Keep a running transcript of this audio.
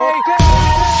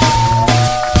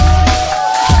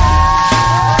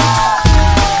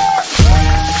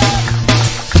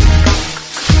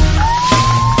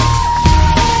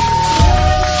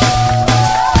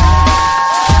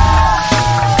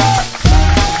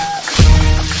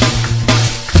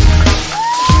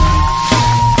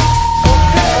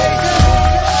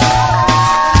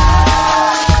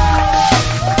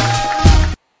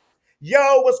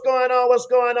what's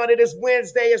going on? It is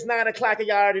Wednesday. It's 9 o'clock, and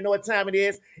y'all already know what time it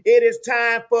is. It is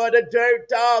time for the Dirt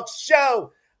Dog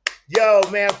Show. Yo,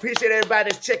 man, appreciate everybody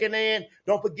that's checking in.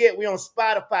 Don't forget, we on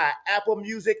Spotify, Apple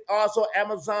Music, also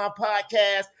Amazon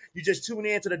Podcast. You just tune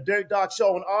in to the Dirt Dog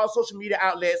Show on all social media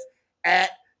outlets at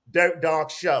Dirt Dog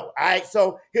Show. All right,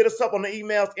 so hit us up on the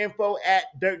emails,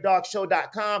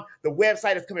 info@dirtdogshow.com. The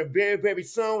website is coming very, very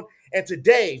soon. And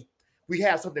today, we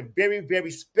have something very,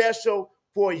 very special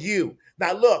for you.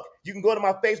 Now, look, you can go to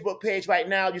my Facebook page right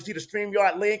now. You see the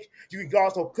StreamYard link. You can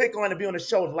also click on to be on the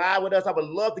show live with us. I would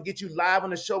love to get you live on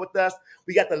the show with us.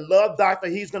 We got the Love Doctor.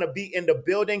 He's going to be in the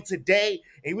building today,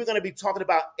 and we're going to be talking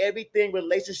about everything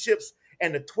relationships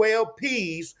and the 12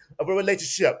 P's of a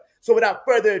relationship. So without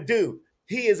further ado,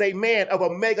 he is a man of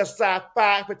Omega Psi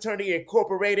Phi Fraternity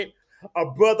Incorporated, a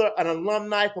brother, an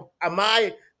alumni from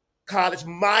my college,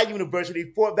 my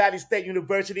university, Fort Valley State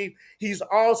University. He's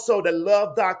also the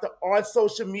Love Doctor on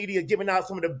social media, giving out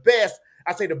some of the best,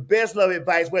 I say the best love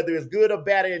advice, whether it's good or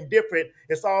bad or indifferent.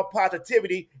 It's all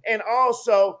positivity. And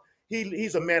also,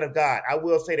 he's a man of God. I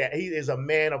will say that. He is a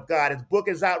man of God. His book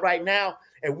is out right now,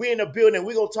 and we're in the building.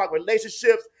 We're going to talk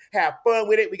relationships, have fun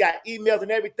with it. We got emails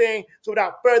and everything. So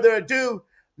without further ado,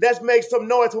 let's make some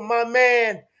noise for my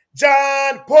man,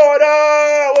 John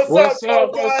Porter. What's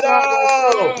up,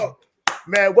 Porter?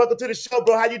 Man, welcome to the show,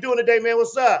 bro. How you doing today, man?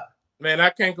 What's up? Man,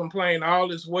 I can't complain.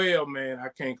 All is well, man. I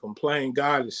can't complain.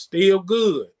 God is still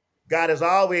good. God is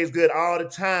always good all the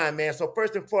time, man. So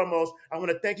first and foremost, I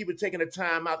want to thank you for taking the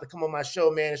time out to come on my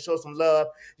show, man, and show some love.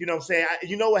 You know what I'm saying?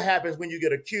 You know what happens when you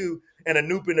get a Q and a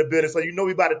Noop in the building, so you know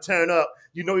we about to turn up.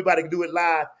 You know we about to do it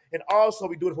live. And also,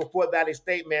 we do it for Fort Valley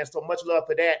State, man, so much love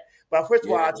for that. But first of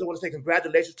all, I just want to say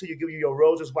congratulations to you, give you your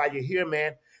roses while you're here,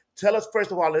 man. Tell us,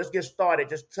 first of all, let's get started.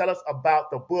 Just tell us about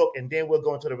the book, and then we'll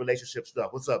go into the relationship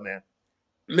stuff. What's up, man?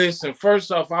 Listen, first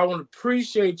off, I want to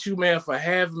appreciate you, man, for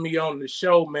having me on the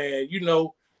show, man. You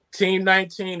know, Team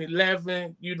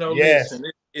 1911, you know, Listen,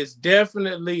 it's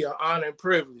definitely an honor and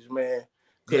privilege, man.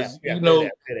 Because,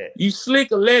 you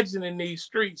slick a legend in these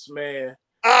streets, man.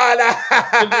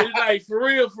 Oh, like, for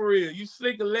real, you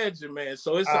slick a legend, man.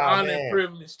 So it's an honor and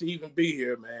privilege to even be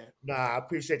here, man. Nah, I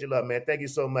appreciate your love, man. Thank you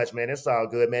so much, man. It's all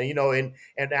good, man. You know, and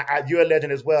you're a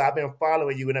legend as well. I've been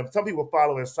following you, and some people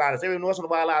follow in silence. Every once in a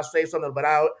while, I'll say something, but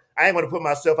I ain't going to put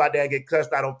myself out there and get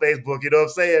cussed out on Facebook. You know what I'm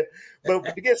saying?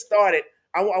 But to get started,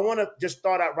 I want to just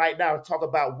start out right now and talk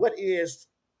about what was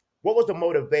the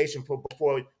motivation for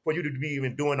you to be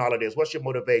even doing all of this? What's your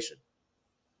motivation?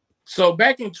 So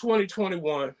back in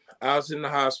 2021, I was in the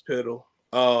hospital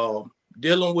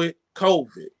dealing with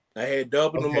COVID. I had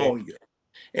double pneumonia.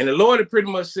 And the Lord had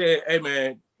pretty much said, hey,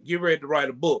 man, get ready to write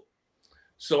a book.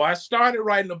 So I started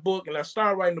writing a book, and I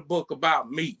started writing a book about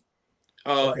me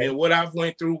and what I've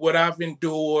went through, what I've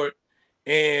endured.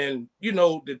 And, you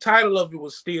know, the title of it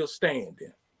was Still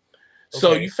Standing.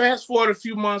 So you fast forward a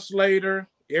few months later,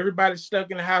 everybody's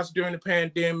stuck in the house during the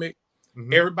pandemic.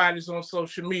 Everybody's on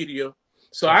social media.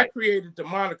 So I created the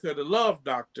moniker, the Love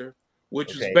Doctor,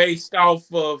 which was based off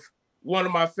of one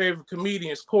of my favorite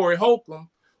comedians, Corey Holcomb,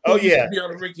 who used to be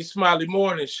on the Ricky Smiley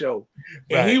Morning Show.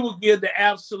 And he would give the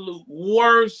absolute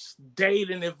worst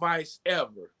dating advice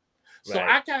ever. So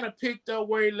I kind of picked up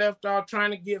where he left off,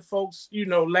 trying to get folks, you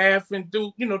know, laughing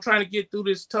through, you know, trying to get through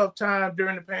this tough time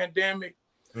during the pandemic.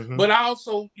 But I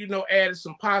also, you know, added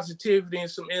some positivity and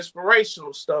some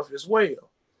inspirational stuff as well.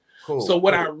 So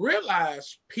what I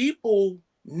realized, people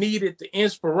needed the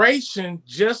inspiration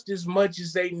just as much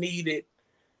as they needed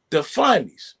the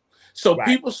funnies. So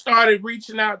people started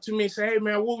reaching out to me and say, hey,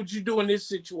 man, what would you do in this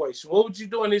situation? What would you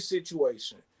do in this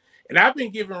situation? And I've been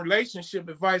giving relationship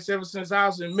advice ever since I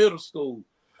was in middle school.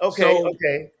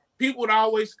 People would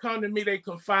always come to me. They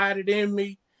confided in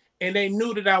me, and they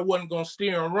knew that I wasn't going to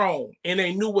steer them wrong. And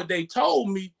they knew what they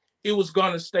told me, it was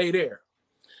going to stay there.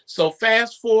 So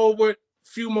fast forward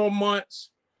few more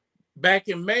months, back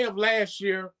in May of last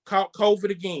year, caught COVID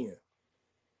again.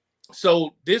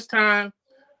 So this time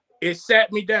it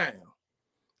sat me down.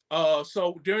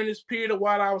 So during this period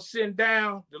while I was sitting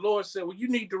down, the Lord said, well, you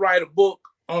need to write a book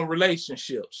on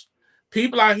relationships.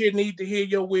 People out here need to hear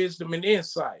your wisdom and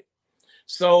insight.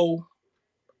 So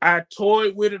I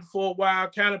toyed with it for a while,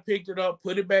 kind of picked it up,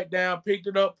 put it back down, picked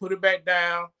it up, put it back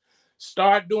down,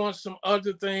 start doing some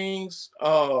other things,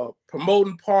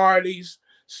 promoting parties,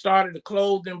 started a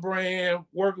clothing brand,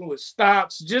 working with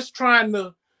stocks, just trying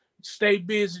to stay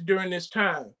busy during this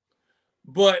time.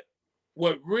 But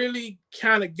what really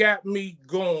kind of got me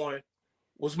going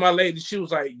was my lady. She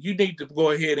was like, you need to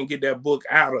go ahead and get that book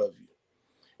out of you.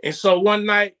 And so one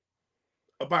night,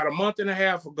 about a month and a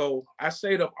half ago, I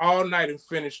stayed up all night and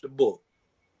finished the book.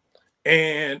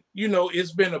 And, you know,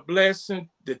 it's been a blessing.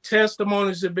 The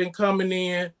testimonies have been coming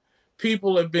in.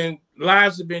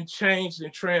 Lives have been changed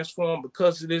and transformed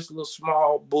because of this little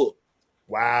small book.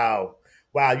 Wow.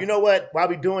 Wow. You know what? While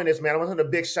we doing this, man, I want to send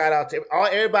a big shout out to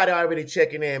everybody already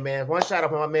checking in, man. One shout out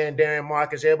for my man, Darren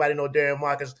Marcus. Everybody know Darren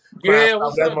Marcus. Crime Yeah, Stopper.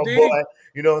 what's That's up, my D? boy.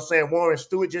 You know what I'm saying? Warren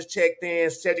Stewart just checked in,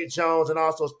 Cedric Jones, and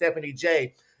also Stephanie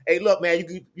J. Hey, look, man, you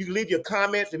can leave your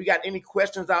comments. If you got any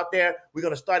questions out there, we're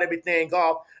going to start everything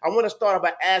off. I want to start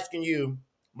by asking you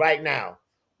right now,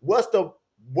 what's the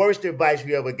worst advice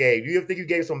you ever gave? You ever think you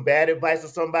gave some bad advice to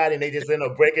somebody and they just end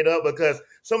up breaking up? Because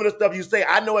some of the stuff you say,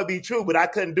 I know it be true, but I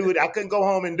couldn't do it. I couldn't go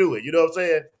home and do it. You know what I'm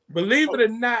saying? Believe it or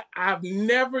not, I've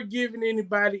never given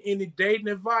anybody any dating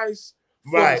advice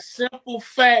for the Right. simple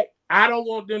fact I don't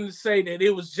want them to say that it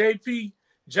was JP.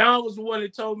 John was the one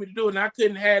that told me to do it, and I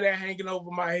couldn't have that hanging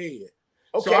over my head.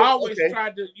 So I Okay. always Okay.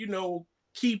 tried to, you know,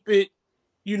 keep it,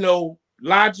 you know,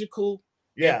 logical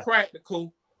and Yeah.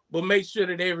 practical, but make sure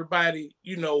that everybody,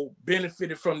 you know,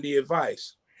 benefited from the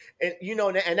advice. And you know,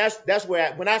 and that's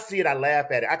where when I see it, I laugh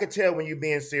at it. I can tell when you're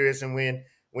being serious and when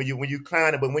you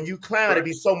clown it. But when you clown, Right.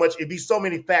 it'd be so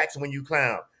many facts when you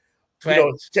clown. You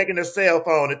know, Facts. checking the cell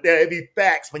phone. It'd be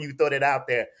facts when you throw that out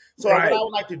there. So what I Right.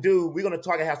 would like to do, we're gonna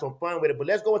talk and have some fun with it, but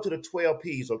let's go into the 12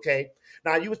 P's, okay?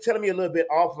 Now you was telling me a little bit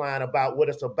offline about what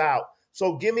it's about.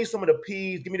 So give me some of the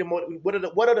P's, give me what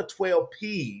are the 12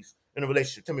 P's in a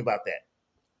relationship? Tell me about that.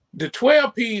 The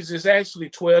 12 P's is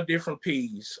actually 12 different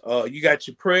P's. You got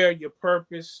your prayer, your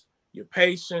purpose, your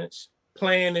patience,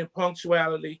 planning,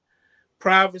 punctuality,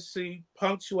 privacy,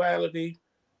 punctuality,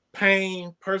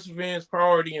 pain, perseverance,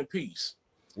 priority, and peace.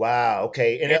 Wow,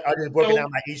 okay. And And I just broken so,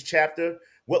 down by each chapter.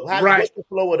 right, What's the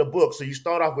flow of the book? So you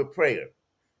start off with prayer.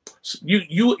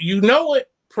 you know it.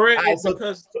 Prayer All is right,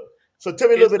 because so tell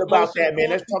me a little it's bit the about most that, man.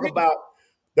 Let's important talk thing. about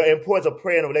the importance of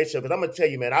prayer in a relationship. Because I'm gonna tell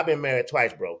you, man, I've been married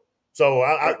twice, bro. So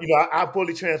Right, I'm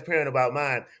fully transparent about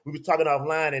mine. We were talking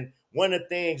offline, and one of the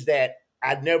things that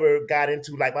I never got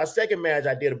into, like my second marriage,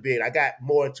 I did a bit. I got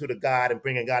more into the God and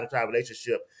bringing God into our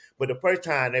relationship. But the first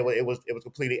time, it was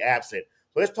completely absent.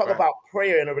 So let's talk right. about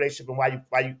prayer in a relationship and why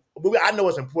you. I know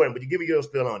it's important, but you give me your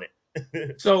spill on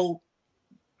it. So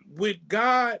with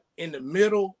God in the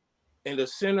middle, in the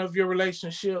center of your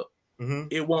relationship, hmm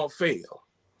it won't fail.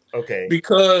 Okay.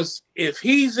 Because if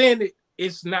he's in it,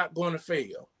 it's not going to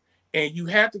fail. And you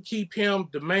have to keep him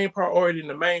the main priority and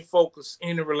the main focus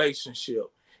in the relationship.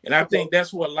 And I Okay. think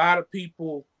that's where a lot of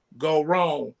people go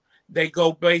wrong. They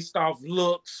go based off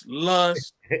looks,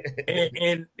 lust,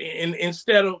 and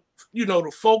instead of, you know,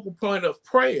 the focal point of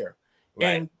prayer. Right.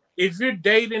 And if you're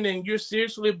dating and you're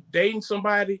seriously dating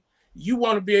somebody, you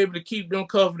want to be able to keep them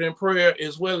covered in prayer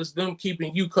as well as them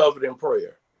keeping you covered in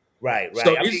prayer. Right. So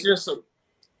Right. I it's mean, just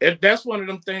that's one of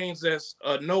them things that's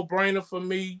a no-brainer for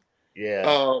me,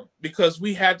 yeah. because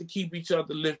we had to keep each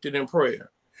other lifted in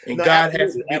prayer, and No, God has to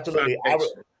absolutely, be the absolutely.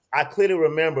 foundation. I clearly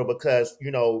remember because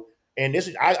you know, and this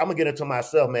is I'm gonna get into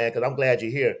myself, man, because I'm glad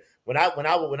you're here. When I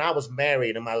was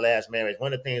married in my last marriage,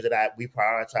 one of the things that we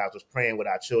prioritized was praying with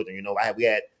our children. You know,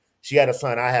 she had a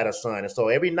son, I had a son, and so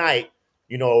every night,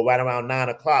 you know, right around 9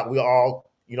 o'clock, we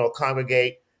all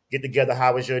congregate, get together.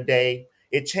 How was your day?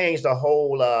 It changed the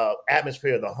whole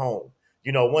atmosphere of the home.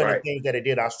 You know, one of the Right, things that it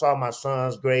did, I saw my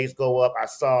son's grades go up. I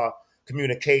saw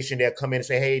communication. They'll come in and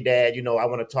say, "Hey, Dad, you know, I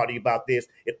want to talk to you about this."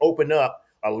 It opened up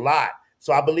a lot.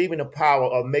 So I believe in the power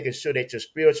of making sure that your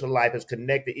spiritual life is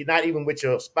connected, not even with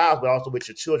your spouse, but also with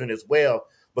your children as well,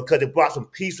 because it brought some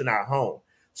peace in our home.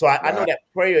 So I know right, that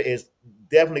prayer is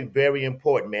definitely very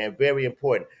important, man, very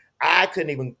important. I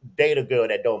couldn't even date a girl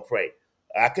that don't pray.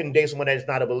 I couldn't date someone that's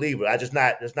not a believer. It's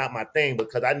not my thing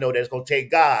because I know that it's gonna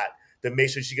take God to make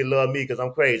sure she can love me because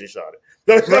I'm crazy, Charlotte.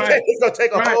 So right, it's gonna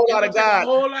take a right. whole It's lot gonna of take a God,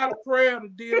 whole lot of prayer to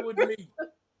deal with me.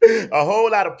 a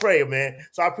whole lot of prayer, man.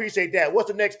 So I appreciate that.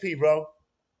 What's the next P, bro?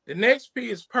 The next P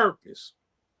is purpose.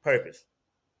 Purpose.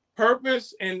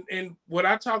 Purpose, and what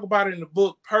I talk about in the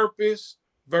book, purpose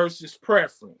versus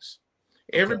preference.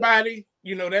 Okay. Everybody,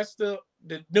 you know, that's the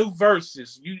new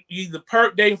verses. You either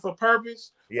dating for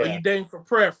purpose or Yeah. you dating for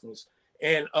preference.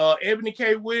 And Ebony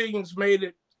K. Williams made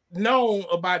it known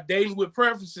about dating with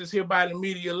preferences here by the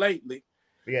media lately.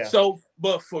 Yeah. So,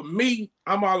 but for me,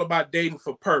 I'm all about dating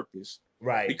for purpose,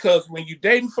 Right. because when you're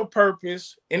dating for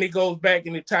purpose, and it goes back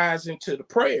and it ties into the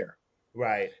prayer,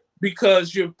 Right.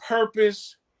 because you're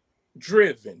purpose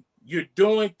driven. You're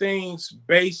doing things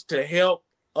based to help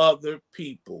other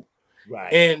people.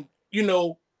 Right. And, you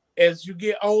know, as you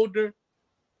get older,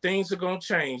 things are going to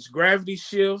change. Gravity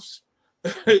shifts.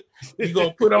 You're going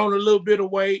to put on a little bit of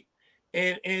weight.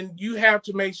 And you have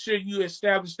to make sure you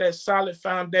establish that solid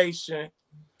foundation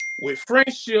with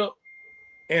friendship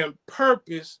and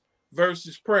purpose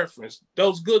versus preference.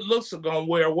 Those good looks are gonna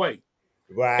wear away.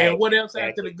 Right. And what else Exactly.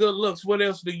 after the good looks? What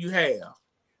else do you have?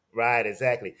 Right,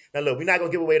 exactly. Now, look, we're not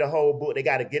gonna give away the whole book. They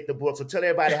got to get the book. So tell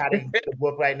everybody how they can get the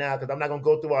book right now, because I'm not gonna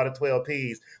go through all the 12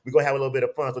 P's. We're gonna have a little bit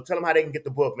of fun. So tell them how they can get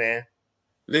the book, man.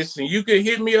 Listen, you can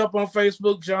hit me up on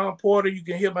Facebook, John Porter. You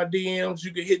can hit my DMs.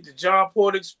 You can hit the John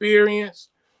Porter Experience,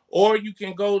 or you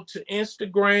can go to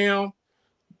Instagram,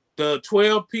 the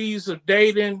 12 P's of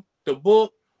Dating, the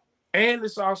book, and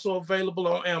it's also available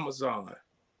on Amazon.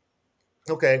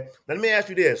 Okay, let me ask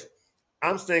you this.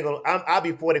 I'm single. I'll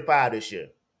be 45 this year.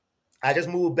 I just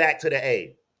moved back to the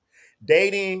A.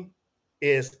 Dating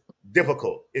is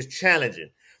difficult. It's challenging.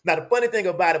 Now, the funny thing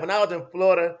about it, when I was in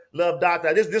Florida, Love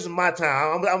Doctor, this is my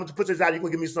time. I'm going to put this out. You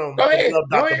can give me some Go ahead. Love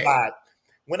Go Doctor ahead. vibe.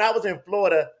 When I was in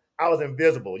Florida, I was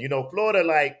invisible. You know, Florida,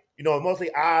 like, you know,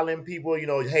 mostly island people, you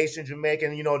know, Haitian,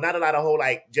 Jamaican, you know, not a lot of whole,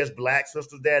 like, just black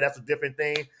sisters there. That's a different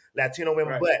thing. Latino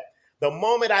women. Right. But the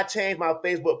moment I changed my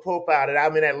Facebook profile that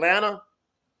I'm in Atlanta,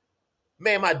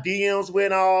 man, my DMs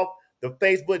went off. The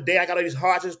Facebook day, I got all these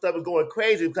hearts and stuff was going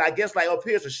crazy because I guess like up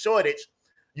here it's a shortage,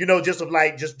 you know, just of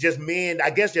like just men.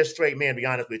 I guess just straight men. To be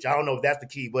honest with you, I don't know if that's the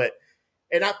key, but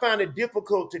and I found it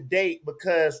difficult to date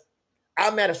because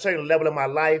I'm at a certain level in my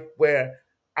life where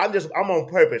I'm on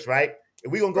purpose, right?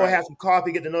 If we gonna go have some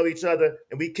coffee, get to know each other,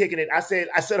 and we kicking it. I said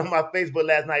on my Facebook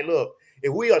last night, look,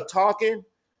 if we are talking,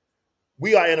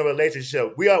 we are in a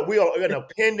relationship. We are in a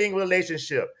pending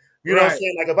relationship. You know what I'm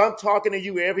saying? Like if I'm talking to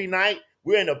you every night,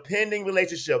 we're in a pending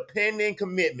relationship, pending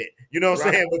commitment. You know what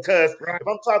I'm saying? Because if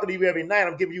I'm talking to you every night,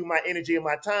 I'm giving you my energy and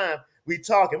my time. We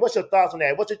talking. What's your thoughts on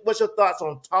that? What's your thoughts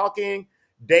on talking,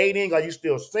 dating? Are you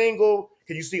still single?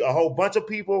 Can you see a whole bunch of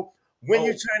people? When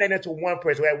you turn that into one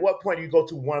person, at what point do you go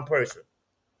to one person?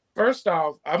 First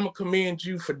off, I'm gonna commend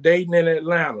you for dating in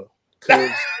Atlanta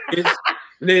because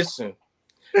listen,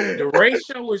 the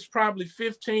ratio is probably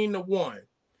 15-1,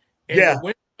 and the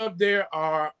women up there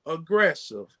are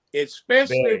aggressive,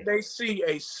 especially if they see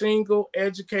a single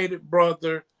educated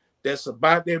brother that's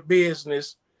about their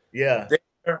business. Yeah,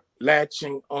 they're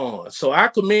latching on. So I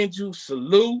commend you,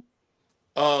 salute,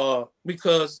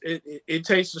 because it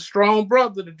takes a strong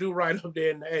brother to do right up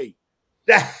there in the A.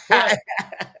 But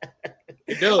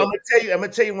it does. I'm gonna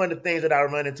tell you one of the things that I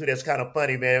run into that's kind of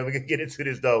funny, man. We can get into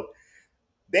this though.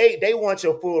 They want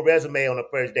your full resume on the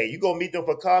first day. You go meet them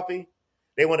for coffee.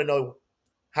 They want to know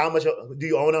how much do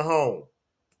you own a home.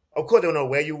 Of course, they don't know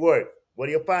where you work. What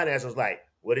are your finances like?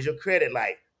 What is your credit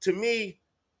like? To me,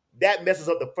 that messes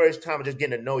up the first time of just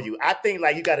getting to know you. I think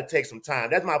like you got to take some time.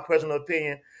 That's my personal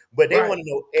opinion. But they want to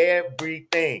know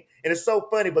everything. And it's so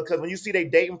funny because when you see their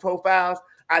dating profiles,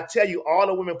 I tell you, all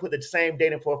the women put the same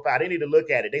dating profile. They need to look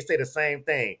at it. They say the same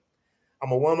thing.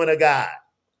 I'm a woman of God.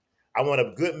 I want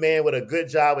a good man with a good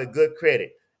job with good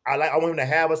credit. I want him to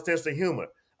have a sense of humor.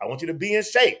 I want you to be in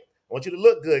shape. I want you to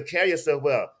look good, carry yourself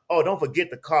well. Oh, don't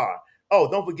forget the car. Oh,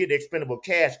 don't forget the expendable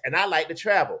cash. And I like to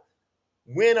travel.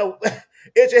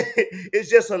 It's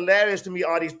just hilarious to me,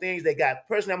 all these things they got.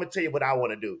 Personally, I'm gonna tell you what I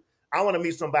want to do. I want to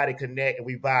meet somebody, connect, and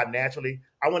we vibe naturally.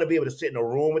 I want to be able to sit in a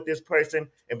room with this person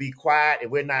and be quiet, and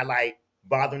we're not like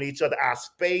bothering each other. Our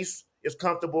space is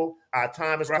comfortable. Our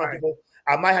time is comfortable.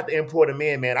 I might have to import them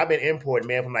in, man. I've been importing,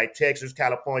 man, from like Texas,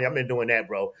 California. I've been doing that,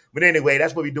 bro. But anyway,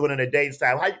 that's what we're doing on the dating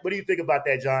side. What do you think about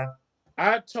that, John?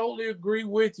 I totally agree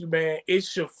with you, man. It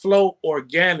should flow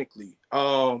organically.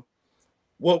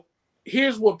 Well,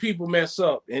 here's what people mess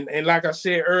up, and like I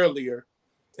said earlier,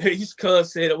 his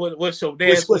cuz said, "What's your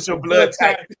dance? What's your blood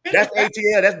type?" That's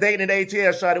ATL. That's dating in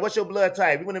ATL, Shawty. What's your blood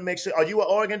type? You want to make sure. Are you an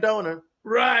organ donor?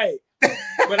 Right.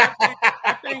 But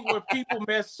I think where people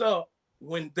mess up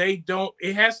when they don't,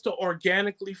 it has to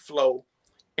organically flow,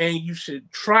 and you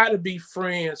should try to be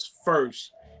friends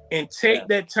first and take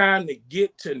that time to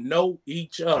get to know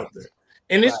each other.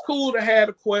 And it's cool to have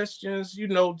the questions,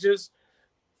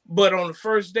 but on the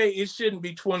first day, it shouldn't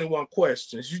be 21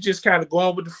 questions. You just kind of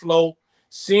going with the flow,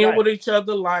 seeing what each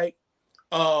other like.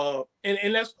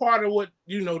 And that's part of what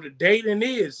the dating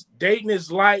is. Dating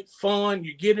is light, fun.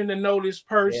 You're getting to know this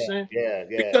person. Yeah.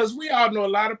 Because we all know a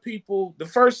lot of people, the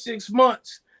first 6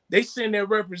 months, they send their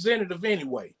representative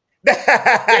anyway.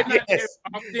 They're not their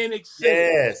authentic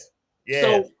selves.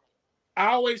 So I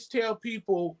always tell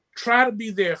people, try to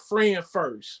be their friend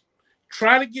first.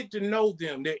 Try to get to know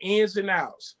them, their ins and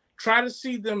outs. Try to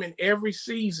see them in every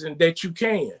season that you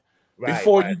can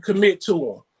before you commit to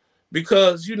them.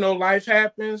 Because, life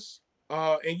happens,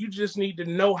 and you just need to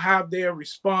know how they'll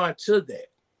respond to that.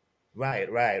 Right.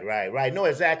 No,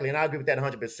 exactly. And I agree with that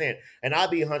 100%. And I'll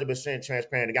be 100%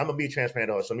 transparent. I'm going to be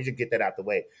transparent also. Let me just get that out the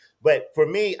way. But for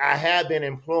me, I have been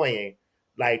employing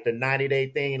like the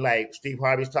 90-day thing, like Steve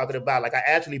Harvey's talking about. Like I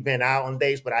actually been out on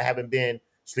dates, but I haven't been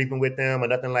sleeping with them or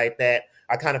nothing like that.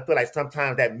 I kind of feel like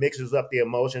sometimes that mixes up the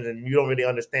emotions and you don't really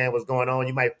understand what's going on.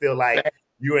 You might feel like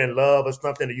you're in love or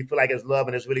something, or you feel like it's love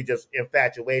and it's really just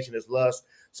infatuation, it's lust.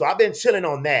 So I've been chilling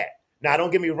on that. Now,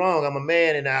 don't get me wrong, I'm a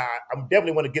man and I'm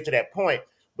definitely want to get to that point.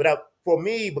 But for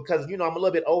me, because I'm a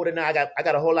little bit older now, I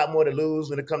got a whole lot more to lose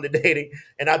when it comes to dating.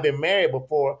 And I've been married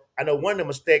before. I know one of the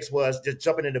mistakes was just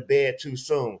jumping into bed too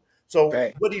soon. So,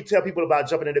 Fact. what do you tell people about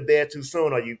jumping into bed too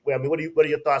soon? What are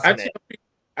your thoughts I on tell that?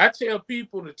 I tell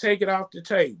people to take it off the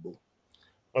table,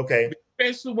 Okay.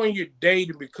 especially when you're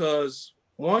dating, because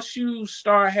once you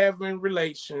start having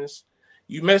relations,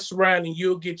 you mess around and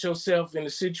you'll get yourself in a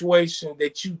situation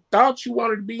that you thought you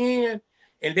wanted to be in,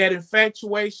 and that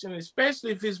infatuation,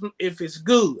 especially if it's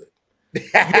good,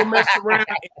 you'll mess around.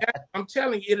 I'm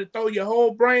telling you, it'll throw your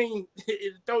whole brain,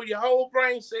 it'll throw your whole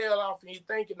brain cell off, and you're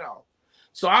thinking off.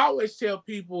 So I always tell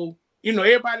people,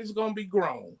 everybody's gonna be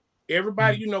grown.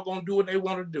 Everybody, gonna do what they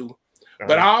want to do.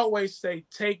 But I always say,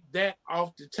 take that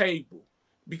off the table,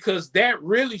 because that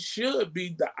really should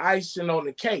be the icing on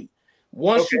the cake.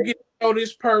 Once you Okay. get to know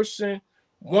this person,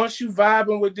 once you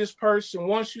vibing with this person,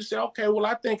 once you say, okay, well,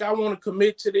 I think I want to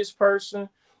commit to this person.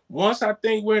 Once I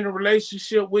think we're in a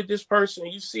relationship with this person,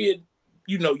 you see it,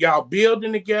 y'all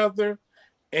building together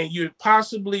and you're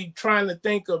possibly trying to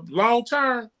think of long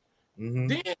term,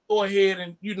 then go ahead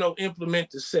and,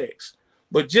 implement the sex.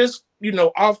 But just,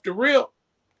 off the rip,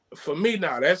 for me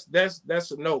now, that's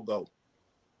a no-go.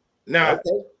 Now,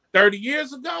 Okay. 30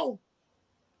 years ago,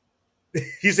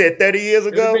 You said 30 years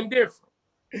it'd have ago? been different.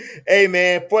 Hey,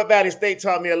 man, Fort Valley State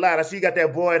taught me a lot. I see you got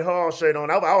that Boyd Hall shirt on.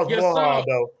 I was Yes, more sir. Hall,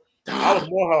 though. I was Ah,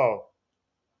 more Hall.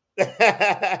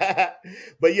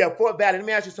 But yeah, Fort Valley, let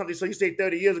me ask you something. So you say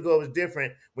 30 years ago it was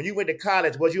different. When you went to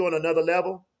college, was you on another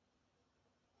level?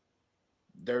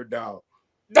 dirt dog.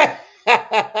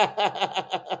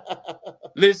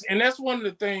 Listen, and that's one of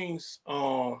the things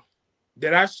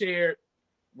that I shared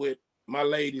with my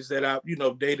ladies that I've,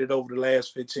 dated over the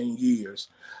last 15 years.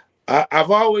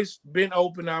 I've always been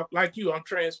open up, like you, I'm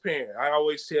transparent. I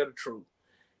always tell the truth.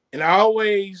 And I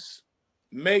always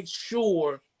make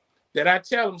sure that I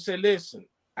tell them, say, listen,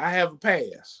 I have a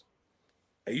past.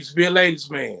 I used to be a ladies'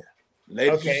 man.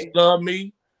 Ladies used Okay, to love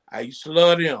me. I used to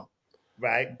love them.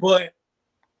 right. But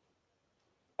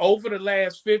over the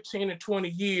last 15 to 20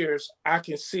 years, I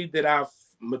can see that I've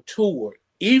matured.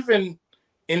 Even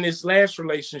in this last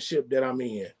relationship that I'm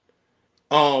in,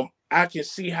 I can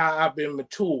see how I've been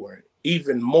maturing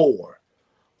even more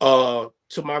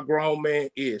to my grown man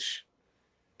ish.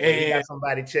 Hey, we And got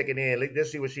somebody checking in.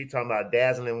 Let's see what she talking about.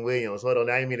 Dazzling Williams. Hold on,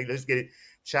 I mean, let's get it.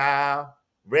 Child,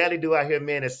 rarely do I hear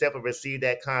men accept or receive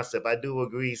that concept. I do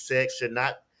agree sex should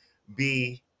not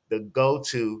be the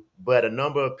go-to, but a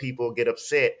number of people get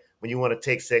upset when you want to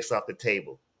take sex off the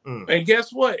table. Mm. and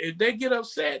guess what? If they get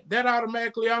upset, that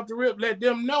automatically off the rip, let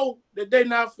them know that they're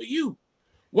not for you.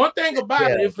 One thing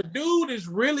about Yeah. it, if a dude is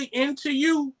really into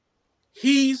you,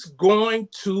 he's going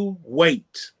to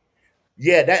wait.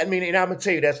 Yeah, that I mean, and I'm gonna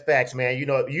tell you that's facts, man.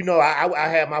 I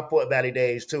had my Fort Valley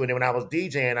days too, and then when I was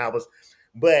DJing,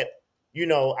 but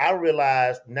I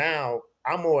realized now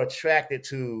I'm more attracted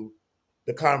to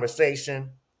the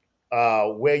conversation,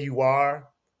 where you are.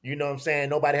 You know what I'm saying?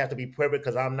 Nobody has to be perfect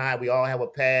because I'm not. We all have a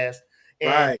past,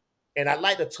 and Right, and I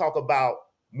like to talk about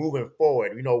moving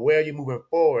forward. Where are you moving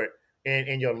forward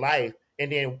in your life,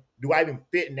 and then do I even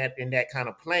fit in that kind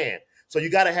of plan? So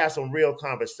you got to have some real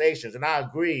conversations, and I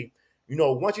agree.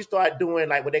 Once you start doing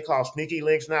like what they call sneaky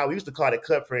links now, we used to call it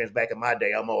cut friends back in my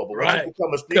day. I'm old, but once you right.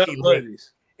 become a Cut sneaky link,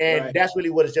 buddies. and Right, that's really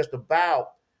what it's just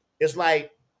about. It's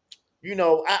like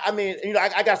I mean,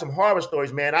 I got some horror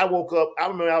stories, man. I woke up. I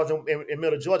remember I was in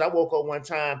Middle Georgia. I woke up one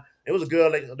time. It was a girl.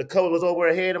 Like, the cover was over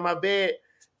her head in my bed.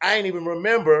 I ain't even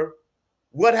remember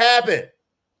what happened.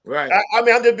 right, I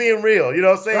mean, I'm just being real. You know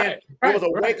what I'm saying? right, It was right,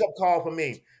 a wake right, up call for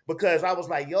me because I was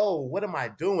like, yo, what am I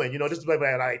doing? This is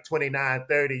like 29,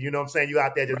 30. You know what I'm saying? You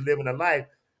out there just living a life.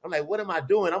 I'm like, what am I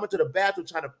doing? I went to the bathroom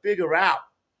trying to figure out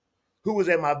who was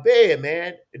in my bed,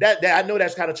 man. That I know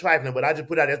that's kind of trifling, but I just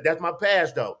put out that's my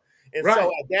past though. And so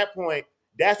right, at that point,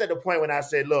 that's at the point when I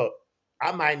said, look,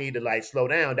 I might need to like slow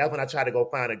down. That's when I tried to go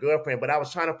find a girlfriend. But I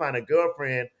was trying to find a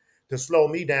girlfriend to slow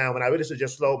me down when I really should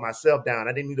just slow myself down.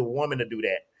 I didn't need a woman to do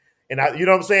that. And you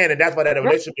know what I'm saying? And that's why that right,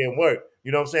 relationship didn't work.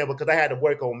 You know what I'm saying? Because I had to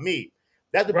work on me.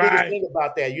 That's the biggest right, thing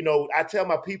about that. I tell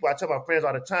my people, I tell my friends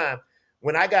all the time,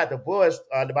 when I got divorced,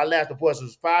 my last divorce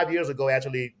was 5 years ago,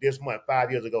 actually, this month,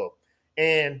 5 years ago.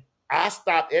 And I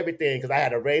stopped everything because I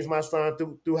had to raise my son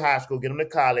through high school, get him to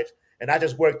college, and I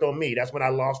just worked on me. That's when I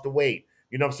lost the weight.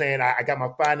 You know what I'm saying? I got my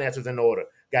finances in order,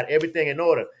 got everything in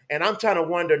order. And I'm trying to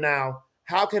wonder now,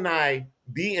 how can I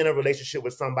be in a relationship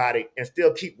with somebody and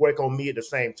still keep work on me at the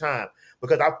same time?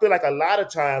 Because I feel like a lot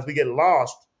of times we get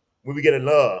lost when we get in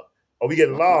love, or we get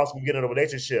lost when we get in a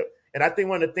relationship. And I think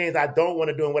one of the things I don't want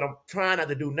to do, and what I'm trying not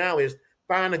to do now, is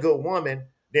find a good woman,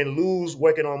 then lose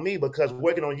working on me, because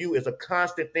working on you is a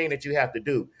constant thing that you have to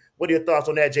do. What are your thoughts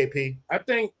on that, JP? I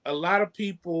think a lot of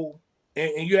people,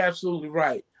 and you're absolutely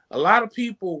right, a lot of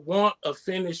people want a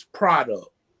finished product,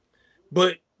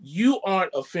 but you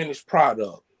aren't a finished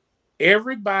product.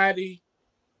 Everybody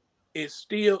is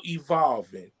still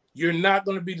evolving. You're not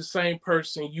going to be the same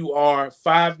person you are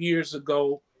 5 years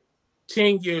ago,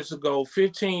 10 years ago,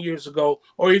 15 years ago,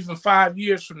 or even 5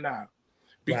 years from now, Right,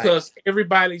 because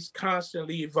everybody's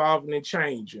constantly evolving and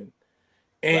changing.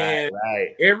 right, And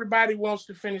right. everybody wants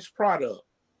the finished product.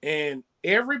 And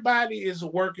everybody is a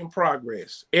work in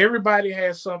progress. Everybody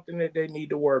has something that they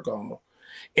need to work on.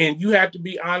 And you have to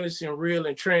be honest and real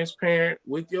and transparent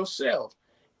with yourself.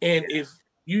 And if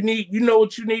you need, you know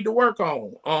what you need to work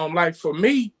on. Like for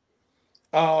me,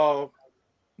 the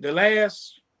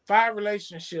last 5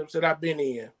 relationships that I've been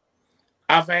in,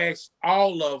 I've asked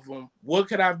all of them, what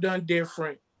could I've done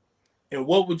different? And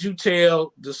what would you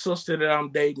tell the sister that I'm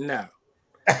dating now?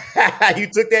 You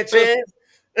took that chance?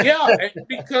 Yeah,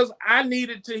 because I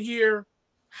needed to hear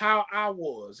how I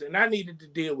was, and I needed to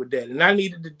deal with that, and I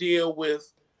needed to deal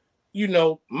with,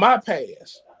 my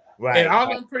past. And Right, all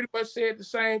of them pretty much said the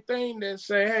same thing. That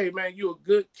say, hey man, you're a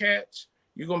good catch.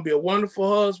 You're gonna be a wonderful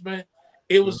husband.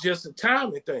 It was just a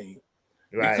timing thing.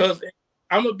 right. Because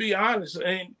I'm gonna be honest,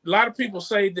 and a lot of people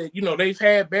say that, they've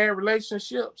had bad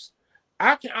relationships.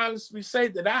 I can honestly say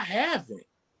that I haven't.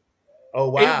 Oh,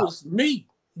 It wow. was me,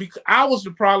 because I was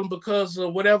the problem because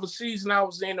of whatever season I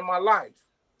was in my life.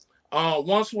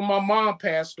 Once when my mom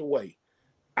passed away,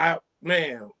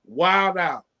 wild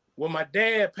out. When my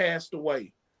dad passed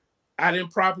away, I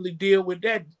didn't properly deal with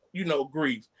that,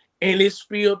 grief, and it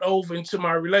spilled over into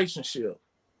my relationship.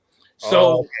 Oh,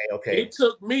 So okay, okay. it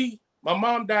took me. My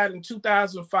mom died in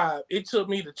 2005. It took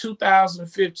me to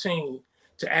 2015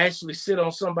 to actually sit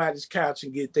on somebody's couch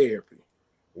and get therapy.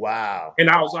 Wow. And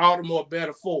I was all the more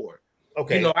better for it.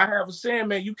 Okay. I have a saying,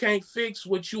 man, you can't fix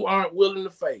what you aren't willing to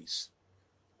face.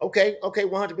 Okay,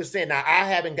 100%. Now I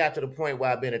haven't got to the point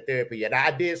where I've been in therapy yet.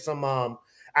 I did do some.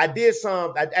 I did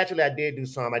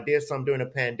some during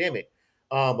the pandemic.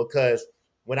 Because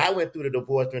when I went through the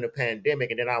divorce during the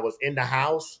pandemic and then I was in the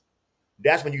house,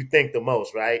 that's when you think the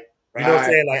most, right? You know what I'm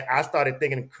Right. saying? Like I started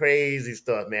thinking crazy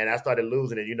stuff, man. I started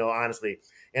losing it, honestly.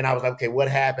 And I was like, okay, what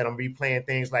happened? I'm replaying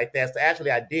things like that. So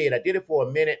actually I did. I did it for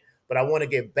a minute, but I want to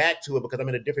get back to it because I'm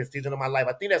in a different season of my life.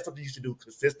 I think that's something you should do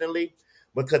consistently,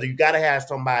 because you got to have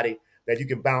somebody that you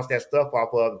can bounce that stuff off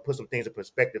of and put some things in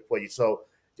perspective for you. So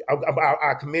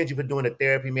I commend you for doing the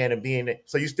therapy, man, and being it.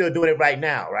 So you're still doing it right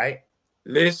now, right?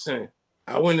 Listen,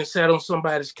 I went and sat on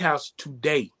somebody's couch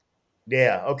today.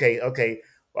 Yeah. Okay.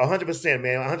 100%,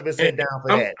 man. And 100% down for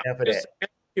I'm that. Down for that. just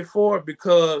asking for it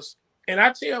because, and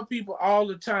I tell people all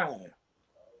the time,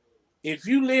 if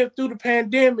you live through the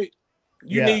pandemic,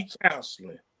 you Yeah. need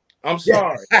counseling. I'm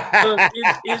Yeah. sorry. Because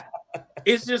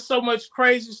it's just so much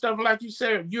crazy stuff. Like you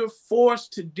said, you're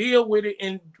forced to deal with it.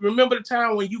 And remember the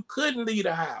time when you couldn't leave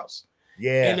the house. And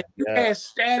Yeah. if you Yeah. had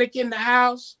static in the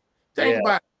house, think Yeah.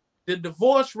 about it. The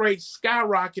divorce rate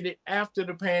skyrocketed after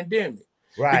the pandemic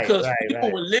Right. because Right. people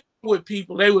Right. were living with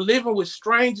people. They were living with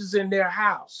strangers in their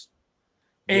house.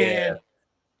 Yeah. And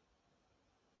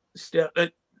Steph, Oh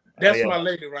that's yeah. my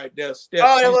lady right there. Steph,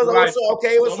 Oh, that she's was the what's life up. coach.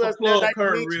 Okay. So What's I'm going up? to Nice plug to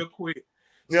her meet you. real quick.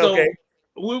 Yeah, okay.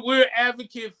 So we're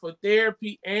advocate for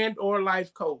therapy and or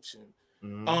life coaching.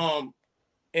 Mm-hmm. Um,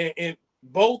 and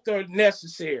both are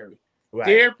necessary. Right.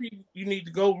 Therapy, you need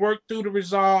to go work through the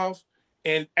resolve,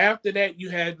 and after that, you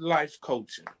had life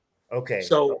coaching. Okay.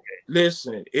 So Okay.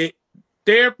 listen,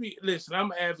 therapy. Listen,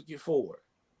 I'm an advocate for it.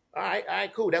 All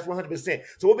right, cool. That's 100%.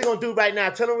 So what we're gonna do right now?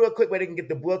 Tell them real quick where they can get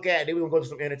the book at. Then we're gonna go to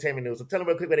some entertainment news. So tell them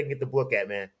real quick where they can get the book at,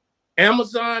 man.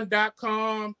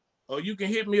 Amazon.com, or you can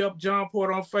hit me up, John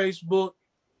Port, on Facebook,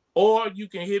 or you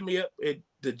can hit me up at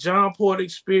the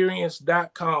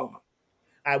johnportexperience.com.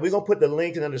 All right, we're gonna put the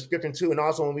link in the description too, and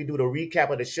also when we do the recap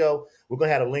of the show, we're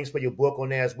gonna have the links for your book on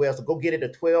there as well. So go get it. The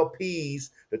 12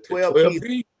 P's, the The 12 12 P's,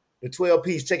 P. the 12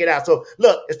 P's. Check it out. So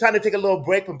look, it's time to take a little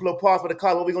break from a little pause for the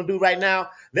call. What we're gonna do right now?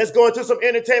 Let's go into some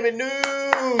entertainment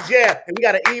news. Yeah, and we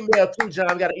got an email too, John.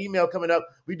 We got an email coming up.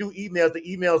 We do emails. The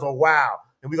emails are wow.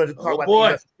 And we're going to talk Oh about the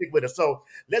boy. NFL. Stick with us. So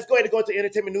let's go ahead and go to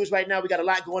entertainment news right now. We got a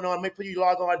lot going on. Make sure you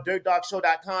log on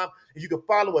DirtDoggShow.com. And you can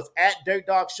follow us at Dirt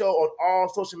Dog Show on all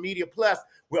social media. Plus,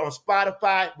 we're on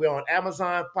Spotify. We're on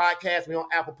Amazon Podcasts. We're on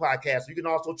Apple Podcasts. You can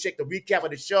also check the recap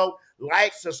of the show.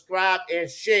 Like, subscribe, and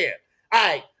share. All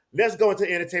right, let's go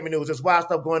into entertainment news. There's wild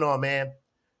stuff going on, man.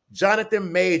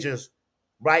 Jonathan Majors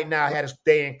right now had to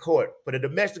stay in court for the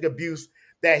domestic abuse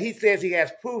that he says he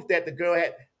has proof that the girl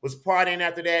was partying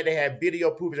after that. They had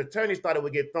video proof. His attorneys thought it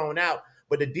would get thrown out,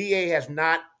 but the DA has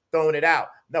not thrown it out.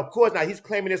 Now, of course, now he's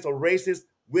claiming it's a racist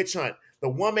witch hunt. The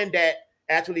woman that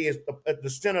actually is at the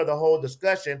center of the whole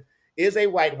discussion is a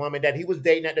white woman that he was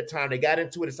dating at the time. They got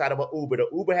into it inside of an Uber. The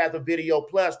Uber has a video.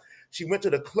 Plus, she went to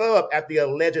the club after the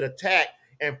alleged attack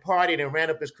and partied and ran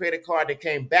up his credit card. They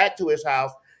came back to his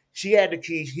house. She had the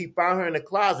keys. He found her in the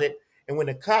closet. And when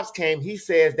the cops came, he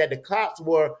says that the cops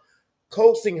were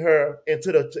coaxing her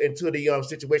into the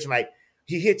situation. Like,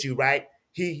 he hit you, right?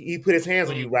 He put his hands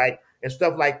on you, right? And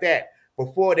stuff like that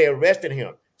before they arrested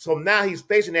him. So now he's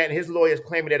facing that, and his lawyer is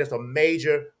claiming that it's a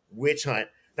major witch hunt.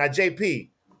 Now, JP,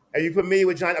 are you familiar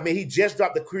with John? I mean, he just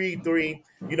dropped the Creed 3.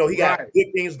 You know, he got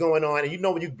big things going on. And you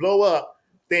know, when you blow up,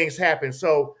 things happen.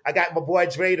 So I got my boy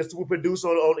Dre, the super producer,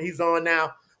 he's on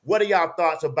now. What are y'all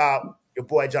thoughts about your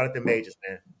boy Jonathan Majors,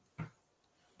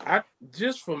 man?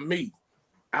 Just for me,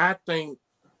 I think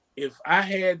if I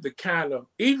had the kind of,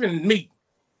 even me,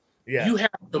 you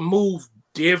have to move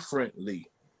differently.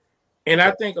 And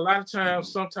I think a lot of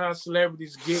times, sometimes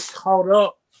celebrities get caught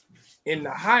up in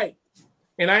the hype.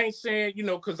 And I ain't saying, you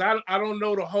know, because I don't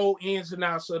know the whole ins and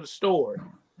outs of the story.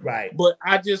 Right. But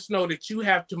I just know that you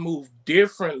have to move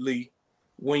differently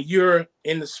when you're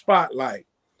in the spotlight.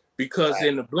 Because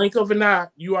in the blink of an eye,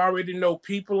 you already know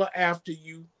people are after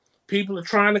you. People are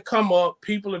trying to come up.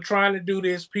 People are trying to do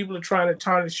this. People are trying to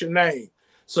tarnish your name.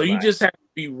 So you just have to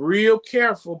be real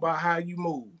careful about how you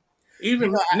move.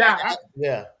 Even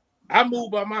I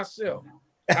move by myself.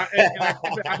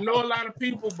 I know a lot of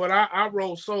people, but I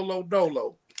roll solo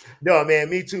dolo. No, man,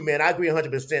 me too, man. I agree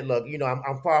 100%. Look, you know,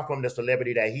 I'm far from the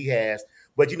celebrity that he has,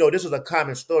 but you know, this is a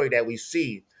common story that we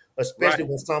see, especially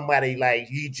when somebody like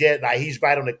he's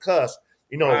right on the cusp.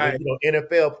 You know, when, you know,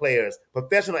 NFL players,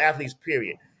 professional athletes,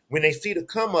 period. When they see the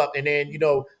come up, and then, you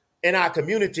know, in our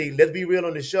community, let's be real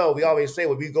on the show. We always say,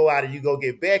 well, we go out and you go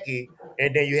get Becky,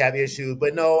 and then you have issues.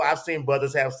 But no, I've seen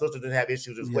brothers have sisters and have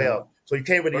issues as well. So you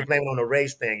can't really blame it on the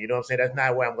race thing. You know what I'm saying? That's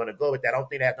not where I'm going to go with that. I don't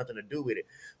think that has nothing to do with it.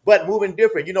 But moving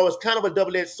different, you know, it's kind of a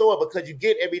double-edged sword because you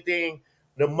get everything,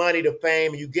 the money, the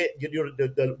fame, you get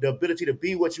the ability to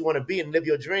be what you want to be and live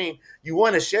your dream. You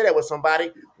want to share that with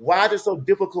somebody. Why is it so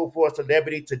difficult for a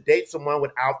celebrity to date someone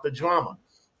without the drama?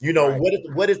 You know,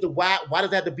 what is the why does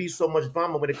there have to be so much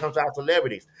drama when it comes to our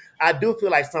celebrities? I do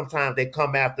feel like sometimes they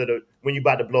come after when you're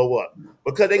about to blow up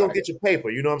because they're gonna get your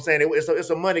paper, you know what I'm saying? It's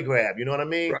a money grab, you know what I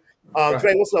mean?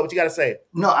 Dre, what's up? What you gotta say?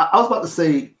 No, I was about to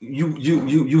say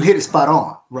you hit it spot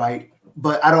on, right?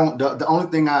 But I don't the only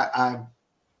thing I'm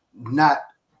not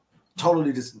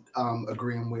totally just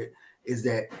agreeing with is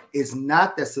that it's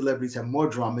not that celebrities have more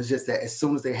drama. It's just that as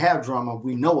soon as they have drama,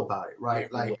 we know about it,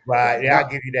 right? Like, I'll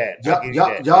give you that.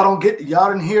 Y'all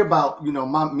didn't hear about, you know,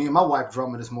 me and my wife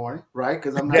drama this morning, right?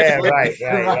 Because I'm not right.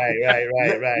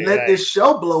 Let this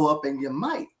show blow up and you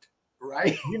might,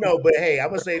 right? You know, but hey, I'm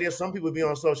gonna say this: some people be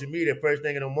on social media first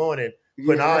thing in the morning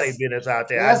putting all their business out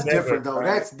there. That's different, though.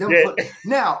 That's them.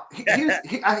 Now,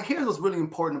 here's what's really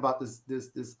important about this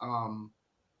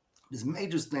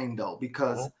Majors thing, though,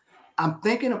 because I'm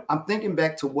thinking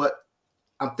back to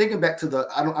the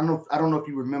I don't know if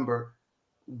you remember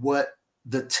what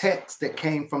the text that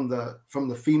came from the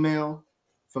female,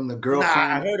 from the girlfriend.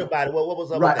 Nah, I heard about it. What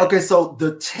was up? Right. Okay. So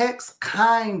the text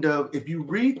kind of, if you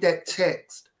read that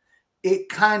text, it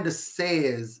kind of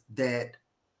says that.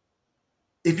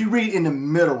 If you read in the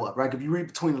middle of, right, if you read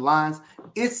between the lines,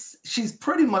 she's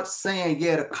pretty much saying,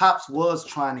 yeah, the cops was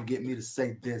trying to get me to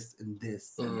say this and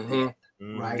this and that.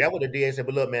 Right. That's what the DA said.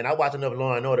 But look, man, I watch enough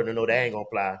Law and Order to know that ain't gonna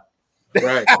fly.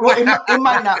 Right. Well, it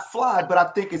might not fly, but I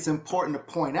think it's important to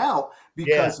point out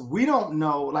because we don't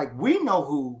know. Like, we know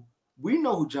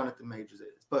who Jonathan Majors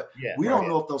is, but we don't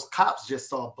know if those cops just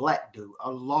saw a black dude,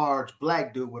 a large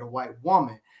black dude with a white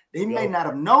woman. They may not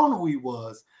have known who he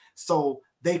was, so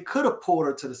they could have pulled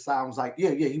her to the side and was like,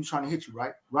 yeah, he was trying to hit you,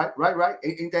 right?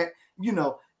 Ain't that, you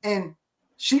know? And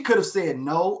she could have said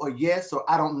no or yes or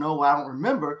I don't know, I don't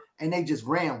remember, and they just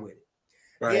ran with it.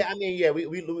 Right. Yeah, I mean,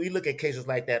 we look at cases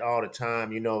like that all the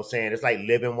time, you know what I'm saying? It's like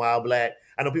living while black.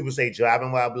 I know people say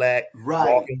driving while black,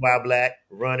 walking while black,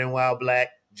 running while black,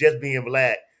 just being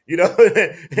black, you know?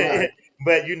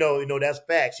 But, you know, that's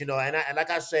facts, you know? And like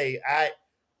I say,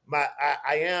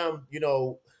 I am,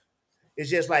 it's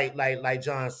just like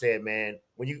John said, man.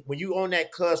 When you on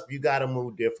that cusp, you gotta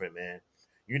move different, man.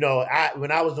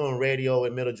 When I was doing radio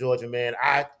in Middle Georgia, man,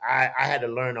 I had to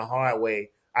learn the hard way.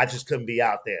 I just couldn't be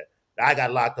out there. I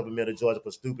got locked up in Middle Georgia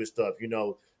for stupid stuff,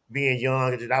 being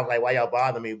young. I was like, why y'all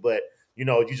bother me? But you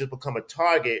just become a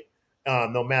target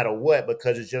no matter what,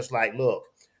 because it's just like, look,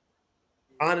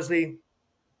 honestly,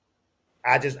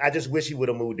 I just wish he would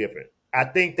have moved different. I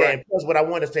think that, and plus what I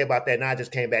want to say about that, now it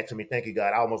just came back to me. Thank you,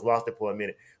 God. I almost lost it for a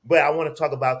minute. But I want to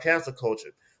talk about cancel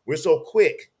culture. We're so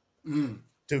quick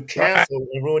to cancel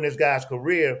and ruin this guy's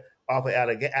career off of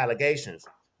allegations.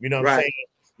 You know what I'm saying?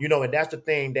 And that's the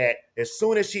thing, that as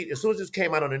soon as this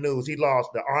came out on the news, he lost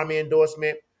the Army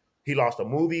endorsement, he lost a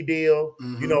movie deal.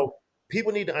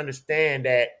 People need to understand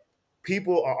that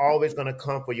people are always going to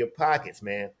come for your pockets,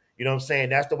 man. You know what I'm saying?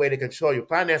 That's the way they control your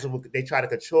finances. They try to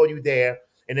control you there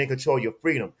and then control your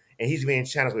freedom. And he's being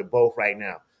challenged with both right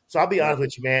now. So I'll be honest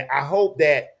with you, man. I hope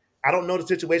that, I don't know the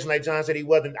situation, like John said,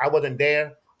 I wasn't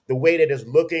there. The way that it's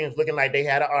looking like they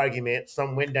had an argument.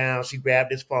 Something went down. She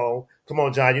grabbed his phone. Come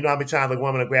on, John. You know how many times a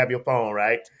woman will grab your phone,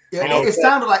 right? Yeah, it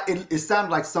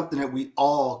sounded like something that we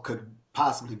all could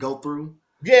possibly go through.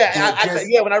 Yeah,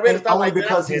 when I read it, only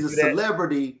because he's a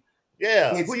celebrity.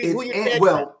 Yeah,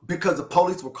 because the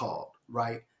police were called,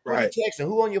 right? Who you texting?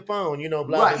 Who on your phone? Blah, right,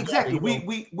 blah, exactly. Blah,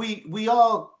 we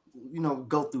all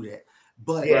go through that.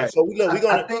 But so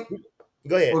I think.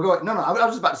 Go ahead. Well, go ahead. No. I was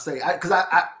just about to say, because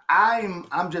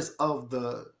I'm just of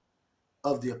the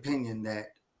opinion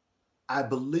that I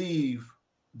believe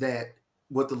that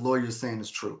what the lawyer is saying is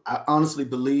true. I honestly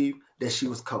believe that she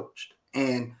was coached,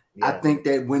 and I think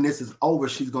that when this is over,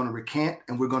 she's going to recant,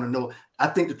 and we're going to know. I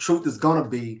think the truth is going to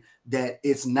be that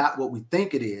it's not what we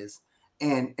think it is,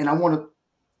 and I want to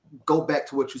go back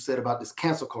to what you said about this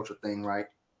cancel culture thing, right?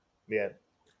 Yeah.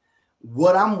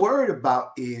 What I'm worried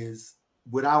about is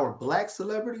with our Black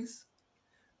celebrities,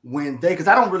 because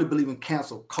I don't really believe in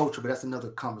cancel culture, but that's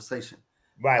another conversation.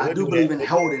 Right. I do believe in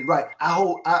holding. Right.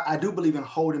 I do believe in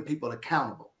holding people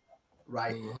accountable.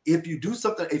 Right. Mm-hmm. If you do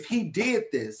something, if he did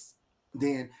this,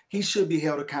 then he should be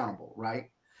held accountable. Right.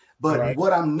 But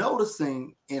what I'm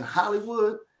noticing in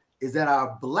Hollywood is that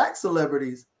our Black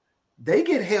celebrities, they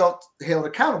get held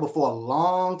accountable for a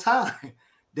long time.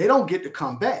 They don't get to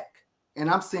come back. And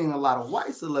I'm seeing a lot of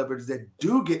white celebrities that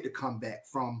do get to come back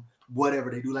from whatever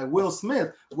they do. Like Will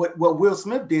Smith, what Will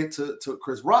Smith did to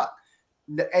Chris Rock.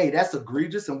 Hey, that's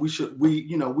egregious, and we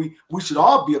should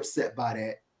all be upset by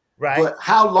that. Right. But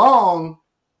how long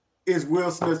is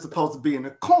Will Smith supposed to be in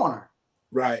the corner?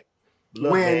 Right.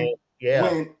 Look, when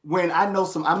man. when I know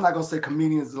some, I'm not gonna say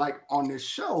comedians like on this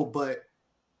show, but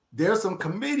there's some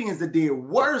comedians that did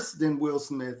worse than Will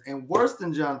Smith and worse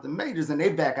than Jonathan Majors, and they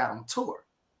back out on tour.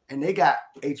 And they got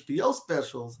HBO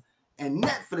specials and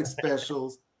Netflix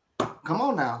specials. Come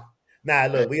on now. Nah,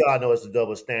 look, we all know it's a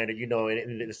double standard,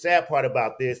 and the sad part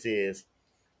about this is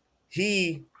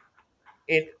all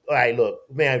right, look,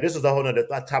 man, this is a whole other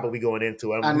topic we going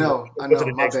into. I know, to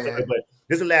the next story, but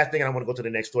this is the last thing, and I want to go to the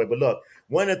next story. But look,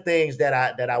 one of the things that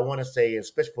I want to say,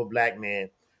 especially for Black men,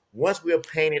 once we're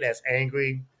painted as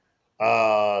angry,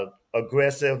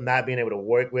 aggressive, not being able to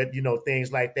work with,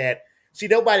 things like that. See,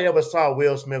 nobody ever saw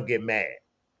Will Smith get mad.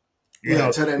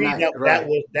 Until that night,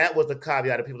 that was the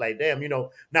caveat of people like, damn,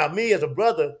 Now, me as a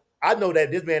brother, I know that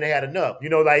this man had enough.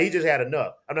 Like he just had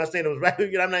enough. I'm not saying it was right.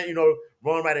 I'm not,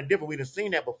 wrong, right, and different. We've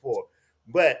seen that before.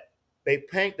 But they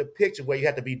paint the picture where you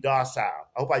have to be docile.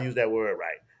 I hope I use that word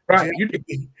right. Right.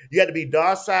 You have to be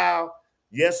docile.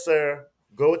 Yes, sir.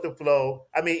 Go with the flow.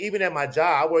 I mean, even at my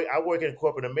job, I work in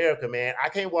corporate America, man. I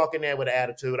can't walk in there with an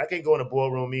attitude. I can't go in a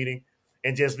boardroom meeting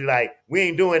and just be like, we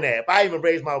ain't doing that. If I even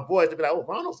raise my voice, they'd be like, oh,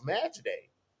 Ronald's mad today.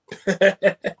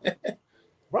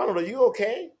 Ronald, are you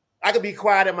okay? I could be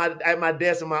quiet at my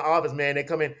desk in my office, man. They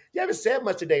come in, you haven't said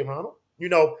much today, Ronald.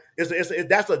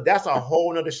 That's a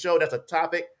whole nother show. That's a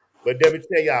topic. But let me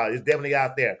tell y'all, it's definitely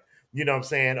out there. You know what I'm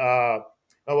saying?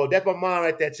 Well, that's my mom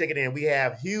right there checking in. We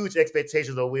have huge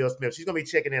expectations of Will Smith. She's going to be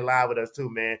checking in live with us too,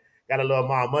 man. Got a little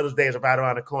mom. Mother's Day is right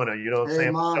around the corner. You know what I'm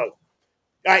saying? Mom. All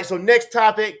right, so next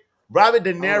topic, Robert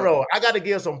De Niro. I got to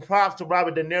give some props to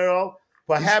Robert De Niro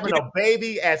for having a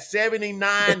baby at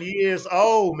 79 years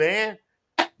old, man.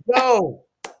 Yo,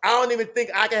 I don't even think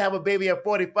I can have a baby at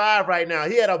 45 right now.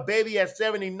 He had a baby at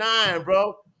 79,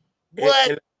 bro.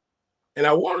 What? And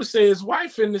I want to say his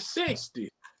wife in the 60s.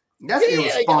 That's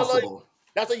irresponsible.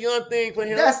 That's a young thing for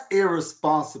him. That's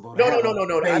irresponsible.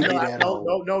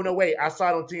 No, wait. I saw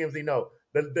it on TMZ. No.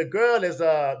 The girl is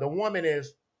the woman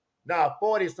is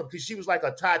 40 something, because she was like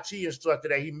a Tai Chi instructor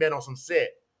that he met on some set.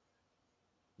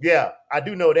 Yeah, I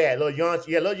do know that. Lil Jon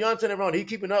Tenderone, he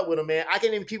keeping up with him, man. I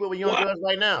can't even keep up with young girls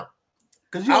right now.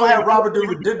 Because you don't have Robert De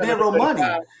Niro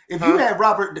money. If you had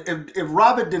if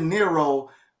Robert De Niro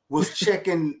was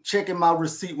checking my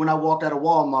receipt when I walked out of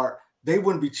Walmart, they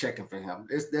wouldn't be checking for him.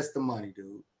 That's the money,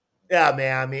 dude. Yeah,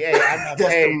 man. I mean, hey, I'm not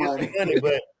paying the money,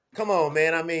 but come on,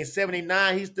 man. I mean,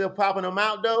 79, he's still popping them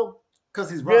out though. Because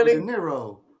he's Robert De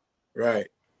Niro. Right.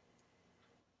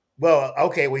 Well,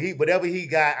 okay. Well, whatever he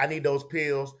got, I need those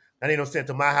pills. I need them sent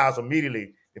to my house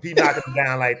immediately. If he knocking me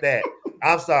down like that,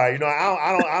 I'm sorry. You know,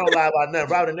 I don't lie about nothing.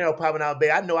 Robert De Niro popping out,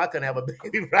 baby. I know I couldn't have a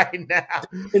baby right now.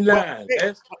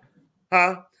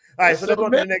 Huh? All right, so let's go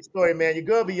to the next story, man. Your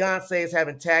girl Beyonce is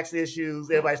having tax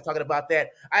issues. Everybody's talking about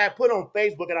that. I had put on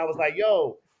Facebook and I was like,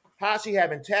 yo, how's she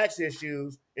having tax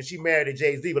issues? And she married to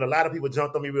Jay-Z, but a lot of people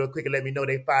jumped on me real quick and let me know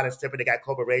they filed separate. They got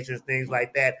corporations, things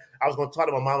like that. I was going to talk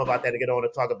to my mom about that and get on to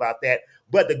talk about that.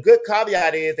 But the good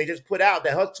caveat is they just put out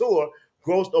that her tour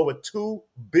grossed over $2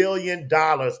 billion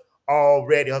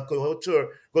already. Her tour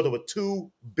goes over $2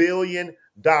 billion.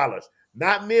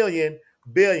 Not million,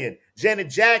 billion. Janet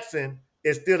Jackson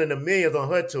is still in the millions on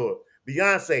her tour.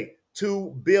 Beyonce,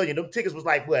 $2 billion. Them tickets was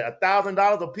like what,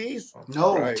 $1,000 a piece?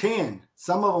 No, right. 10.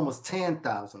 Some of them was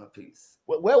 10,000 a piece.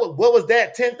 What was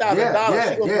that? $10,000?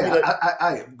 Yeah.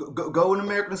 I go in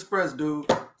American Express,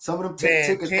 dude. Some of them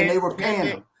tickets, and they were paying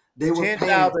them. They were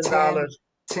 $10,000,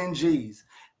 10 G's.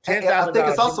 $10,000. I think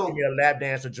it's also give me a lap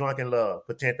dance of Drunken Love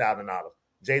for $10,000.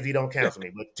 Jay-Z don't cancel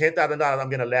me, but $10,000, I'm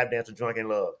getting a lap dance of Drunken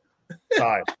Love.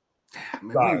 Sorry.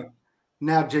 Sorry.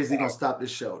 Now Jay-Z gonna stop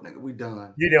this show, nigga. We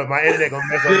done. You know my internet gonna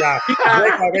mess up now.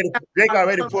 Jake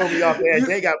already pulled me off there.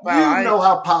 Jay got power. You know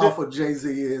how powerful Jay-Z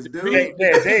is, dude. Jay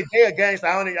a gangster.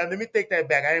 Let me take that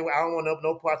back. I don't want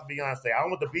no parts of Beyonce. I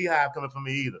don't want the Beehive coming from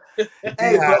me either.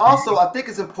 Hey, but also I think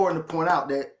it's important to point out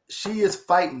that she is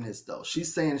fighting this though.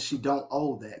 She's saying she don't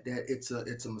owe that it's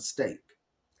a mistake.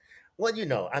 Well, you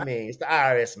know, I mean, it's the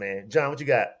IRS, man. John, what you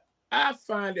got? I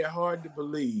find it hard to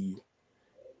believe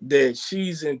that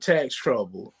she's in tax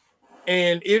trouble.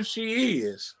 And if she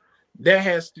is, that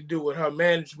has to do with her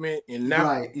management and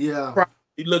not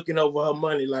looking over her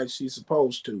money like she's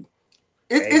supposed to.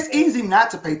 It's easy not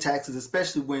to pay taxes,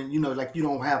 especially when, you know, like you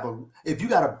don't have if you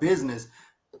got a business.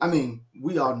 I mean,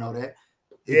 we all know that.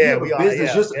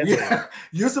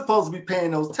 You're supposed to be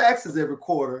paying those taxes every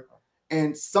quarter.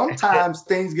 And sometimes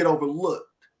things get overlooked,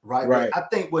 right? But I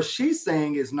think what she's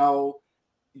saying is, no,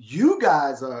 you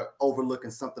guys are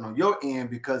overlooking something on your end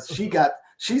because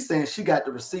she's saying she got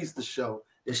the receipts to show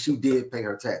that she did pay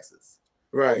her taxes.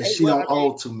 Right. And she don't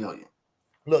owe $2 million.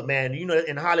 Look, man, you know,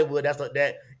 in Hollywood, that's like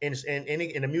that. In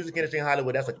the music industry in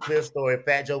Hollywood, that's a clear story.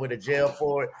 Fat Joe went to jail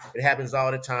for it. It happens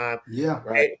all the time. Yeah.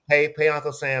 Right. Pay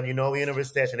Uncle Sam. You know, we're in a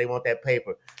recession. They want that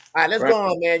paper. All right, let's go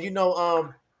on, man. You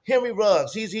know, Henry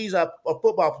Ruggs, he's a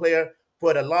football player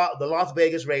for the Las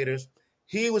Vegas Raiders.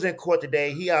 He was in court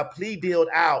today. He plea dealed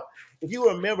out. If you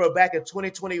remember back in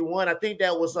 2021, I think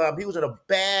that was he was in a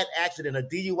bad accident, a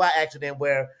DUI accident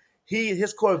where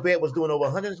his Corvette was doing over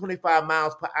 125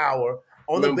 miles per hour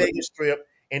on the Vegas Strip,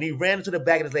 and he ran into the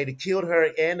back of this lady, killed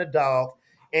her and the dog,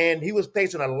 and he was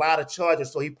facing a lot of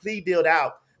charges. So he plea dealed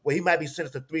out where he might be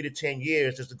sentenced to 3 to 10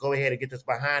 years just to go ahead and get this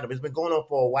behind him. It's been going on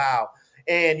for a while.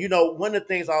 And, you know, one of the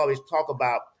things I always talk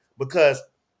about, because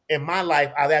in my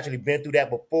life, I've actually been through that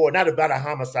before, not about a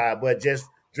homicide, but just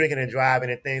drinking and driving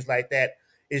and things like that.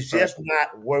 It's just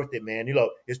not worth it, man. You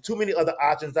know, there's too many other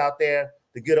options out there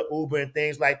to get an Uber and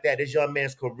things like that. This young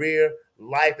man's career,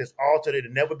 life is altered.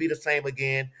 It'll never be the same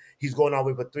again. He's going on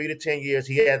with for 3 to 10 years.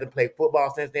 He hasn't played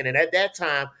football since then. And at that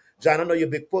time, John, I know you're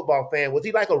a big football fan. Was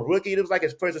he like a rookie? It was like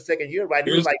his first or second year, right?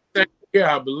 It was like second year,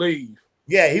 I believe.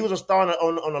 Yeah, he was a star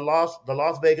on the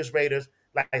Las Vegas Raiders,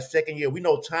 like second year. We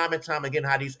know time and time again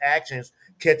how these actions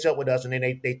catch up with us, and then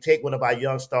they take one of our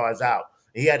young stars out.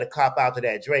 And he had to cop out to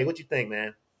that. Dre, what you think,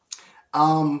 man?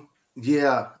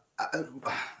 Yeah.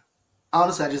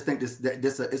 Honestly, I just think it's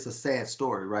a sad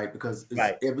story, right? Because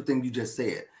it's everything you just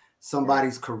said.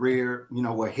 Somebody's career, you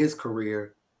know, where his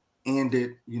career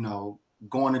ended, you know,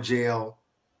 going to jail.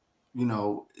 You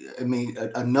know, I mean,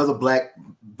 another black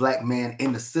man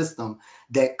in the system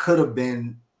that could have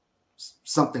been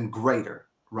something greater,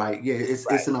 right? Yeah,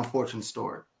 it's an unfortunate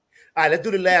story. All right, let's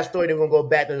do the last story. Then we're going to go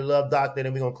back to the Love Doctor,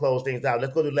 and we're going to close things out.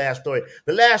 Let's go to the last story.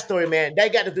 The last story, man, they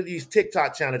got to do these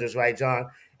TikTok challenges, right, John?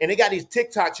 And they got these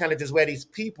TikTok challenges where these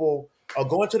people are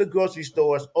going to the grocery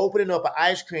stores, opening up an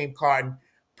ice cream carton,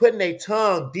 putting their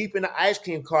tongue deep in the ice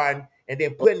cream carton, and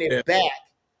then putting it back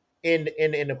in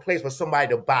the place for somebody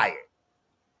to buy it.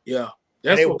 Yeah,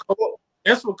 that's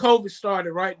what COVID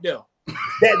started right there.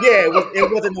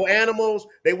 It wasn't no animals.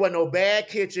 They wasn't no bad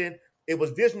kitchen. it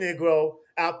was this Negro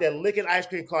out there licking ice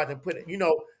cream carts and putting,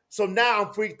 so now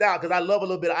I'm freaked out because I love a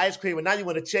little bit of ice cream, and now you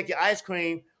want to check your ice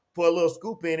cream for a little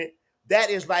scoop in it. That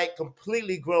is like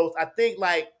completely gross. I think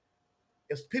like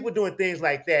if people doing things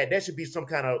like that, there should be some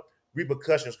kind of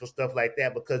repercussions for stuff like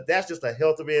that because that's just a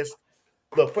health risk.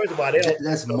 Look, first of all,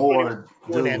 that's more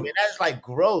doing that, man. That's like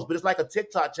gross, but it's like a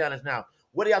TikTok challenge now.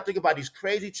 What do y'all think about these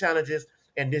crazy challenges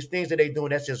and these things that they doing?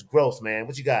 That's just gross, man.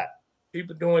 What you got?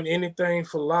 People doing anything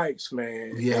for likes,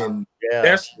 man. Yeah. And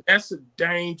that's a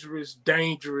dangerous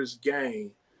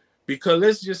game. Because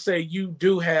let's just say you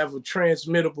do have a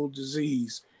transmittable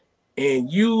disease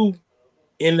and you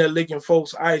in there licking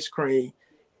folks' ice cream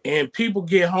and people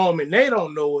get home and they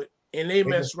don't know it and they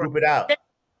mess around. Scoop it out.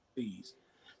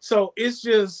 So it's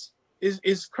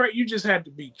crazy. You just have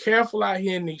to be careful out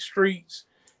here in these streets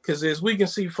because as we can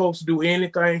see folks do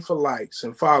anything for likes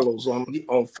and follows on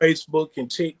Facebook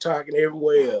and TikTok and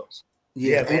everywhere else.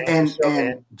 Yeah,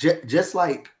 and just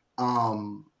like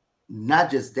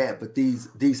not just that, but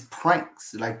these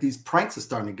pranks, like these pranks are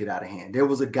starting to get out of hand. There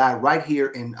was a guy right here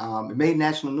in it made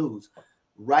national news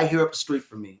right here up the street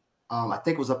from me. I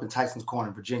think it was up in Tyson's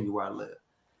Corner, Virginia, where I live.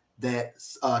 That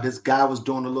this guy was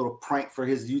doing a little prank for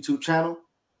his YouTube channel.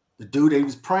 The dude that he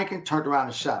was pranking turned around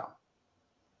and shot him.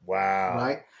 Wow.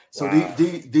 Right. So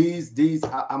these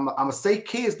I'm gonna say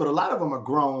kids, but a lot of them are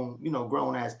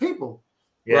grown ass people.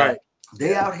 Yeah. Right.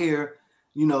 They out here,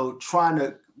 trying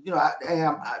to,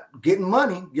 I'm getting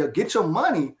money. Get your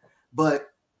money, but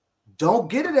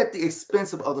don't get it at the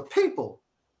expense of other people.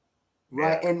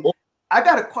 Right. Yeah. And I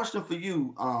got a question for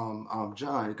you,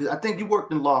 John, because I think you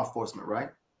worked in law enforcement, right?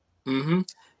 Mm-hmm.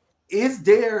 Is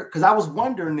there, because I was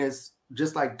wondering this,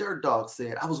 just like Dogg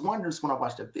said, I was wondering this when I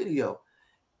watched that video.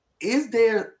 Is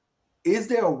there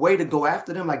a way to go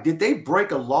after them? Like, did they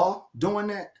break a law doing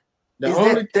that?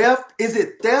 That theft? Is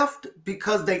it theft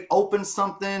because they opened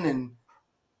something and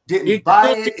didn't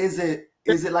buy it? Is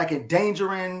it like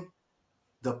endangering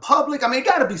the public? I mean, it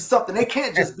got to be something. They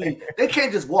can't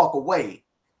just walk away.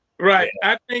 Right.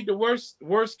 I think the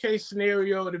worst case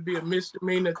scenario to be a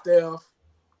misdemeanor theft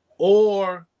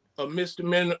or a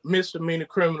misdemeanor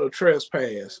criminal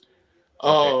trespass.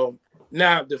 Okay.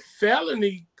 Now the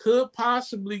felony could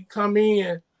possibly come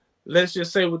in. Let's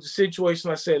just say with the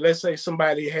situation I said, let's say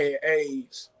somebody had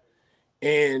AIDS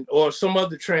or some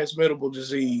other transmittable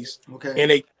disease,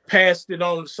 and they passed it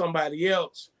on to somebody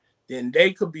else, then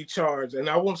they could be charged. And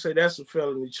I won't say that's a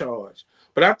felony charge.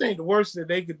 But I think the worst that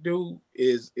they could do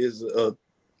is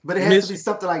but it has to be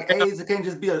something like AIDS. It can't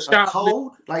just be a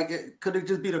code. Like, could it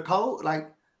just be the code?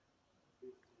 Like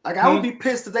I would be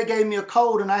pissed if they gave me a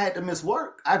code and I had to miss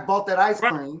work. I bought that ice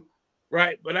cream.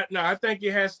 Right, but I think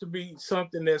it has to be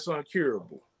something that's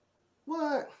uncurable.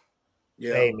 What?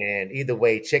 Yeah. Hey man, either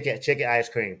way, check your ice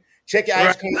cream. Check your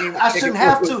ice cream. I shouldn't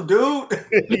have to,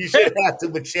 dude. You shouldn't have to,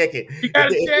 but check it.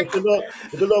 If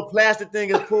the little plastic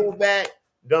thing is pulled back,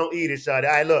 don't eat it, Shawty.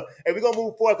 All right, look. Hey, we're gonna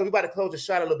move forward because we about to close the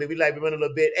shot a little bit. We running a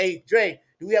little bit. Hey, Dre,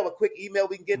 do we have a quick email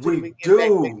we can get to? We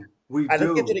do. Let's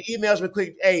get to the emails real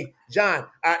quick. Hey, John,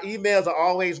 our emails are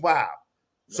always wild.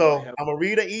 So I'm gonna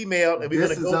read an email and we're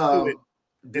gonna go through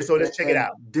it. So let's check it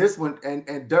out. This one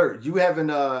and Dirt, you haven't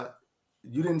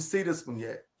you didn't see this one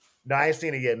yet. No, I ain't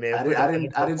seen it yet, man. I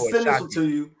didn't send this one to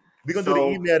you. We're gonna do the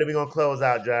email and we're gonna close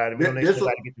out, John. We're gonna let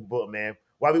everybody get the book, man.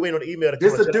 While we waiting on the email to come.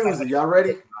 This is a doozy. Y'all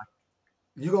ready?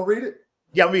 You gonna read it?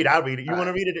 Yeah, I'll read it. You want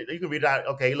to read it? You can read it out.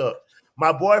 Okay, look.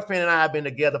 My boyfriend and I have been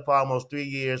together for almost 3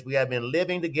 years. We have been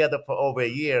living together for over a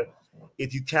year,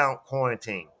 if you count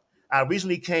quarantine. I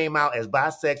recently came out as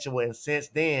bisexual, and since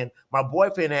then, my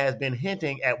boyfriend has been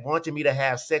hinting at wanting me to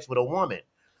have sex with a woman.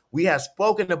 We have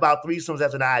spoken about threesomes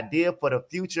as an idea for the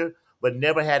future, but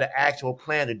never had an actual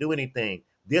plan to do anything.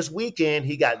 This weekend,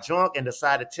 he got drunk and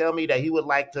decided to tell me that he would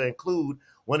like to include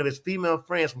one of his female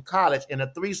friends from college in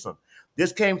a threesome.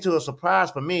 This came to a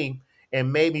surprise for me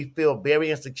and made me feel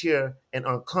very insecure and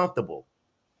uncomfortable.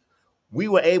 We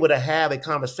were able to have a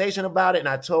conversation about it, and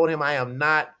I told him I am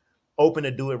not open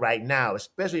to do it right now,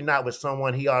 especially not with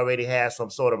someone he already has some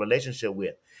sort of relationship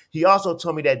with. He also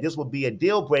told me that this would be a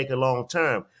deal breaker long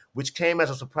term, which came as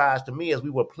a surprise to me as we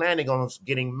were planning on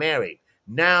getting married.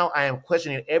 Now I am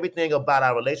questioning everything about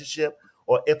our relationship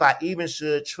or if I even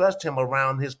should trust him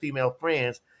around his female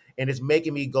friends, and it's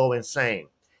making me go insane.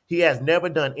 He has never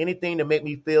done anything to make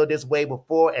me feel this way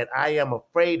before, and I am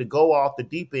afraid to go off the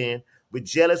deep end with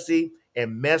jealousy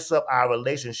and mess up our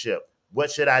relationship. What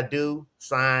should I do?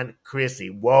 Signed, Chrissy.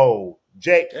 Whoa.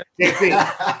 JP,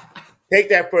 take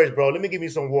that first, bro. Let me give you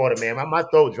some water, man. My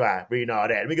throat dry reading all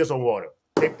that. Let me get some water.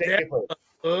 Take it first.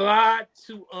 A lot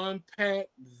to unpack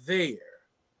there.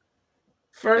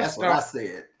 First That's what I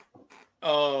said.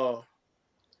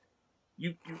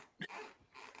 you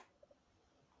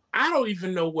I don't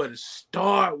even know where to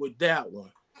start with that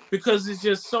one because it's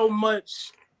just so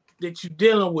much that you're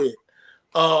dealing with.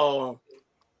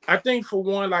 I think for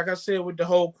one, like I said, with the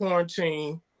whole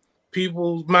quarantine,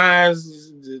 people's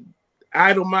minds, the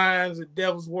idle minds, the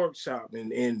devil's workshop,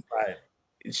 and right.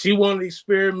 She wanted to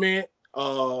experiment.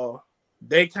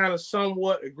 They kind of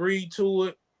somewhat agreed to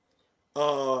it.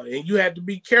 And you had to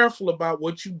be careful about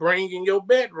what you bring in your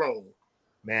bedroom.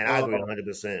 Man, I agree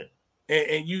 100%.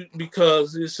 And you,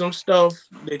 because there's some stuff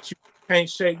that you can't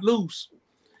shake loose.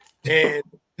 And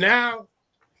now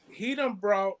he done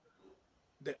brought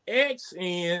the ex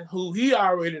in who he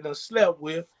already done slept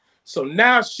with. So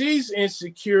now she's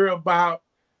insecure about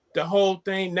the whole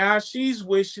thing. Now she's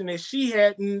wishing that she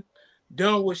hadn't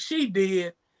done what she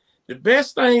did. The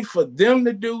best thing for them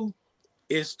to do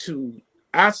is to,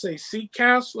 I say, seek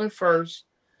counseling first,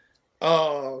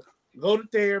 go to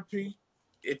therapy,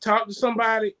 and talk to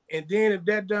somebody, and then if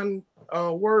that doesn't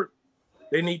work,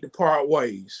 they need to part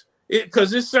ways.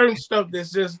 Because there's certain stuff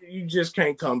that's just you just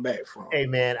can't come back from. Hey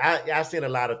man, I've seen a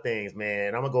lot of things,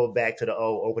 man. I'm gonna go back to the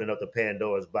old opening up the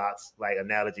Pandora's box like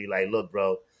analogy. Like, look,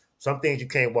 bro, some things you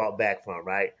can't walk back from,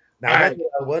 right? Now,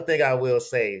 one thing I will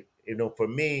say, for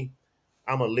me,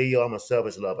 I'm a Leo. I'm a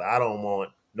selfish lover. I don't want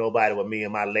nobody with me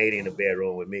and my lady in the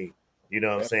bedroom with me. You know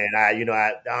what I'm saying?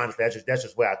 I honestly, that's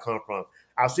just where I come from.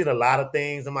 I've seen a lot of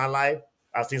things in my life.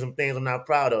 I've seen some things I'm not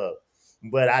proud of,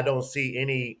 but I don't see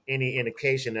any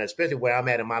indication, especially where I'm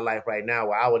at in my life right now,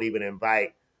 where I would even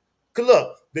invite. Cause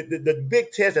look, the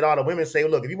big test that all the women say,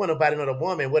 look, if you want to invite another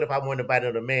woman, what if I want to invite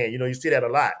another man? You see that a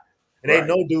lot. And ain't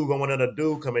no dude gonna want another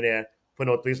dude come in there for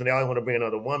no threesome. They always want to bring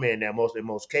another woman in there in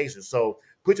most cases. So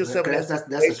put yourself in that situation.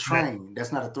 That's a train.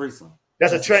 That's not a threesome.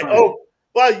 That's a train. Oh,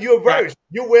 well, you're versed.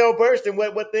 You're well versed in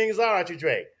what things are, aren't you,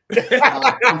 Drake?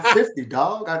 I'm 50,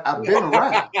 dog. I've been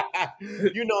around.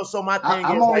 So my thing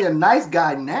I'm only a nice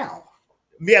guy now.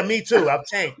 Yeah, me too. I've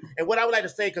changed. And what I would like to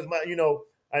say, because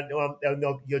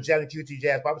your Jazz and QT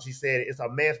Jazz Papa, she said it's a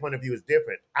man's point of view is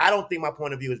different. I don't think my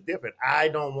point of view is different. I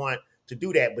don't want to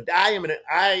do that, but I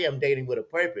am dating with a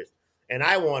purpose, and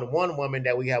I want one woman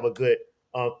that we have a good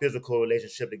physical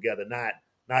relationship together, not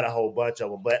a whole bunch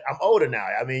of them. But I'm older now.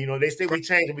 I mean, they say we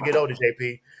change when we get older,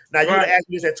 JP. Now, you would have asked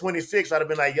me this at 26, I'd have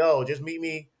been like, yo, just meet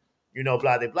me,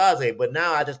 blase. But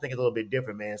now I just think it's a little bit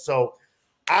different, man. So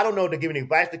I don't know to give any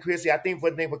advice to Chrissy. I think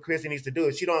what Chrissy needs to do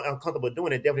is she don't uncomfortable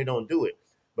doing it, definitely don't do it.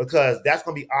 Because that's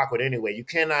going to be awkward anyway. You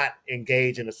cannot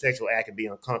engage in a sexual act and be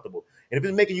uncomfortable. And if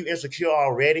it's making you insecure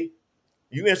already,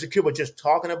 you insecure but just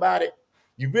talking about it,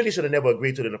 you really should have never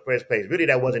agreed to it in the first place. Really,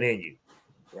 that wasn't in you.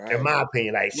 Right. In my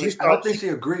opinion. I don't think she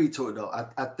agreed to it, though. I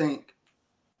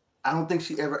don't think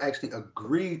she ever actually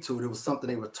agreed to it. It was something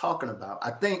they were talking about.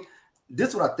 I think this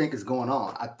is what I think is going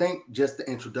on. I think just the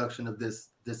introduction of this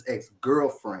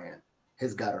ex-girlfriend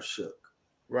has got her shook.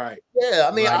 Right. Yeah.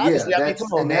 I mean, honestly,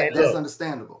 come on, man. That's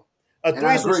understandable. A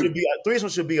threesome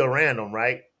should be a random,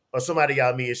 right? Or somebody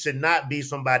y'all meet. It should not be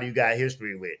somebody you got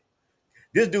history with.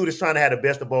 This dude is trying to have the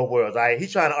best of both worlds. Right?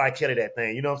 He's trying to R. Kelly that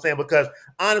thing. You know what I'm saying? Because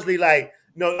honestly, I'm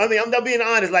not being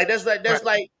honest. That's right.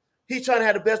 Like he's trying to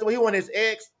have the best of. He want his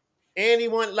ex, and he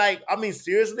want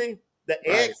seriously, the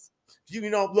ex.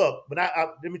 Look. But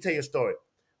let me tell you a story.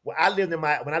 When I lived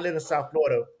in South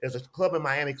Florida, there's a club in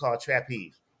Miami called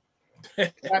Trapeze.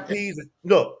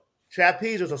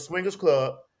 Trapeze is a swingers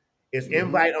club. It's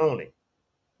invite only.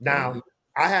 Now,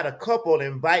 I had a couple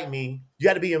invite me. You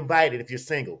had to be invited if you're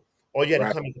single, or you had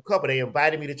to come as a couple. They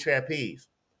invited me to Trapeze.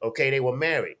 Okay, they were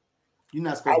married. You're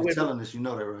not supposed to be telling this. You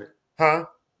know that, right? Huh?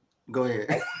 Go ahead.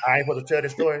 I ain't supposed to tell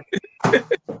this story.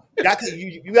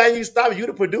 You gotta use stop it. You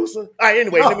the producer. All right.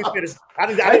 Anyway, let me finish.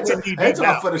 I ain't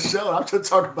talking for the show. I'm just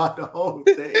talking about the whole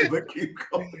thing. But keep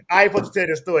going. I ain't supposed to tell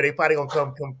this story. They probably gonna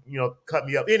come, cut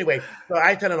me up. Anyway, so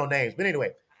I ain't telling no names. But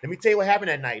anyway, let me tell you what happened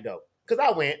that night though. Because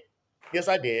I went. Yes,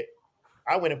 I did.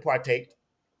 I went and partaked.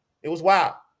 It was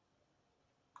wild.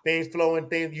 Things flowing,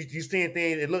 things you seeing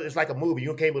things. It's like a movie.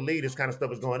 You can't believe this kind of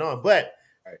stuff is going on. But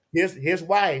his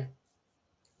wife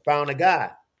found a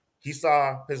guy. He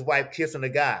saw his wife kissing a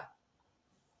guy,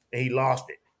 and he lost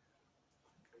it.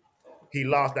 He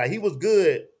lost that. He was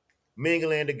good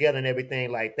mingling together and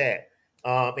everything like that.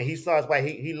 And he saw his wife.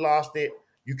 He lost it.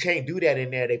 You can't do that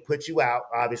in there. They put you out.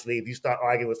 Obviously, if you start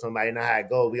arguing with somebody, you know how it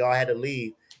goes. We all had to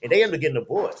leave, and they ended up getting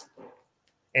divorced.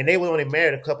 And they were only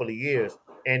married a couple of years.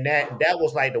 And that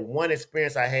was like the one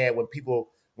experience I had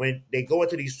when they go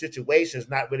into these situations,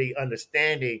 not really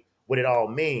understanding what it all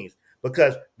means.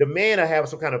 Because the man are having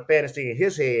some kind of fantasy in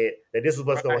his head that this is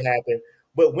what's going to happen.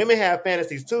 But women have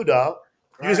fantasies too, dog.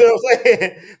 You see what I'm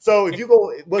saying? So if you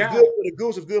go, what's good for the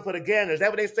goose is good for the gander. Is that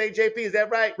what they say, JP? Is that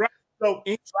right? Right. So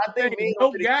I think men no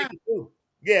don't really guy, think it through.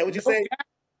 Yeah, what you say? Guy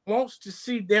wants to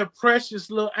see their precious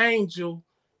little angel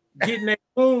getting that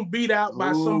boom beat out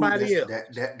by somebody else.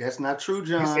 That's not true,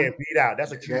 John. You said beat out.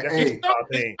 That's a cute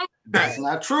thing. That's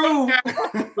not true.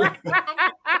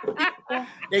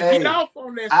 They get off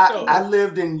on that stuff. I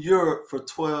lived in Europe for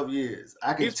 12 years.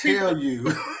 I can tell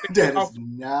you that is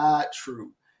not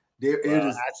true.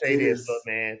 I say this, look,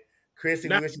 man. Chrissy,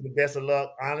 we wish you the best of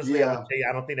luck. Honestly, I'm gonna tell you,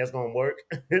 I don't think that's gonna work.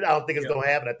 I don't think it's gonna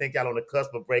happen. I think y'all on the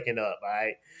cusp of breaking up. All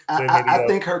right. So I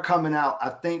think her coming out. I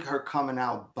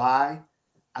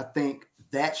think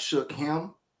that shook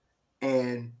him,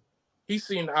 and he's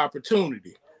seen the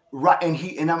opportunity. Right,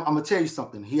 and I'm gonna tell you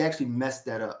something. He actually messed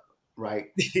that up.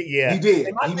 Right. Yeah, he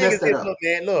did. He messed that up. Look,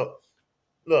 man. Look.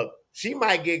 She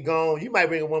might get gone. You might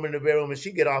bring a woman in the bedroom and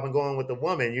she get off and go on with the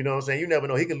woman. You know what I'm saying? You never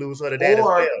know. He could lose her to that as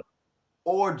well.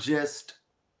 Or just,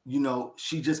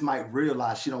 she just might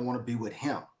realize she don't want to be with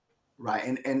him. Right.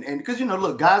 And because,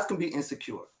 look, guys can be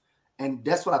insecure. And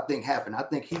that's what I think happened. I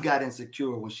think he got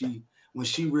insecure when she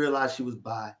realized she was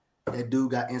bi. That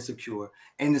dude got insecure.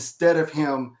 And instead of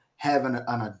him having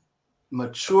a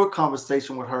mature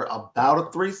conversation with her about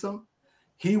a threesome,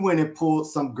 he went and pulled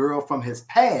some girl from his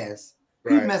past.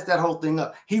 He messed that whole thing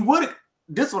up.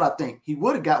 This is what I think. He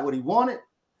would have got what he wanted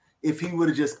if he would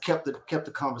have just kept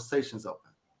the conversations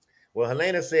open. Well,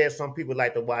 Helena says some people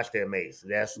like to watch their mates.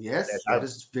 That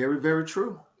is very, very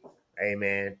true. Hey,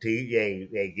 man, get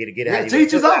it. Yeah,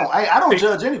 teach his own. I don't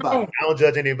judge anybody. I don't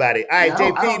judge anybody. All right,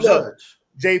 JP,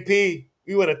 JP,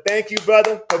 we want to thank you,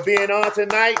 brother, for being on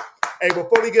tonight. Hey,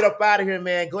 before we get up out of here,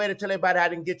 man, go ahead and tell everybody how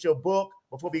to get your book.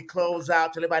 Before we close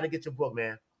out, tell everybody to get your book,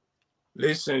 man.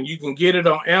 Listen, you can get it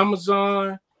on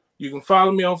Amazon. You can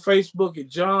follow me on Facebook at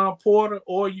John Porter,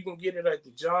 or you can get it at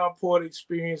the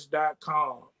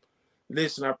johnporterexperience.com.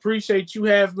 Listen, I appreciate you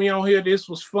having me on here. This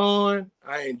was fun.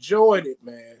 I enjoyed it,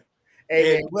 man.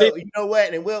 Hey, man, you know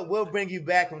what? And we'll bring you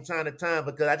back from time to time,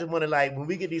 because I just want to, when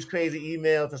we get these crazy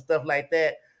emails and stuff like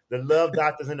that, the love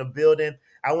doctor's in the building.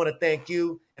 I want to thank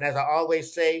you. And as I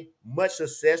always say, much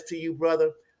success to you,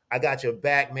 brother. I got your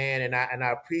back, man, and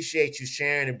I appreciate you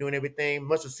sharing and doing everything.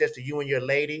 Much success to you and your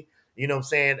lady. You know what I'm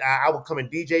saying? I will come and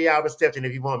DJ y'all reception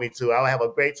if you want me to. I'll have a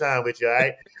great time with you, all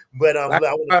right? But I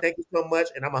want to thank you so much,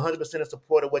 and I'm 100% in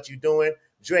support of what you're doing.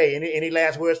 Dre, any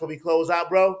last words before we close out,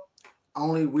 bro?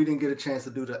 Only we didn't get a chance to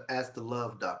do the Ask the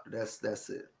Love Doctor. That's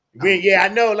it. I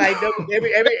know.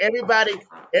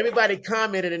 Everybody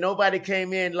commented and nobody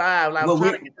came in live. I'm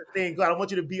trying to get the thing going. I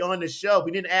want you to be on the show.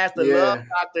 We didn't ask the Love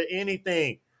Doctor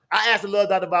anything. I asked the Love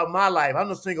Doctor about my life.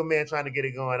 I'm a single man trying to get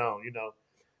it going on,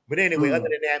 But anyway, other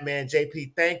than that, man,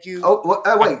 JP, thank you.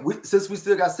 Oh, wait. Since we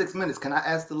still got 6 minutes, can I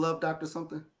ask the Love Doctor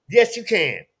something? Yes, you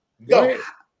can. Go.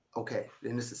 Okay,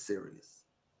 then this is serious.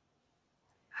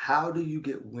 How do you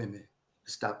get women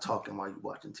to stop talking while you're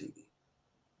watching TV?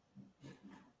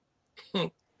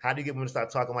 How do you get women to stop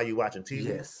talking while you're watching TV?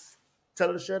 Yes. Tell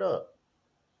her to shut up.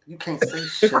 You can't say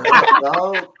shut up,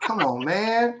 dog. Come on,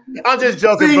 man. I'm just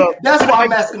joking, bro. That's why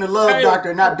I'm asking the Love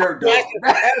Doctor, not Dirt Dog.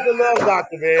 Ask the Love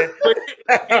Doctor, man.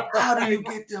 How do you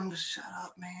get them to shut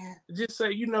up, man? Just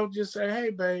say,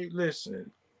 hey, babe, listen.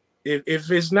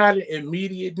 If it's not an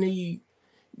immediate need,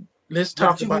 let's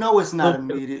talk about it's not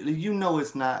immediately.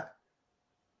 It's not.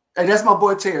 And that's my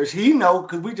boy Terrence. He know,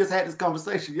 because we just had this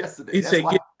conversation yesterday. He said,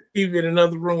 get TV in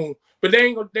another room. But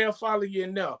they'll follow you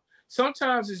enough.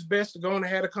 Sometimes it's best to go and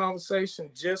have a conversation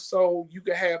just so you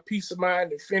can have peace of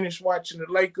mind and finish watching the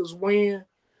Lakers win.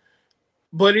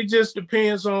 But it just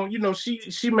depends on,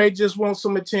 she may just want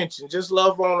some attention. Just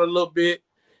love on her a little bit.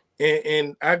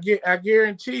 And I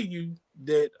guarantee you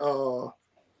that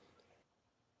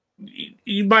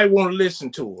you might want to listen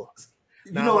to her.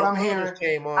 You know what I'm hearing?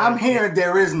 I'm hearing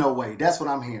there is no way. That's what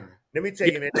I'm hearing. Let me tell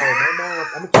you, man. My mom.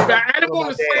 I don't want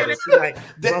to say that.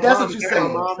 That's what you're saying.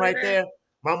 My mom right there.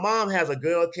 My mom has a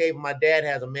girl cave, and my dad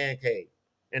has a man cave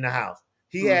in the house.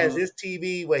 He has his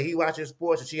TV where he watches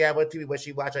sports, and she has her TV where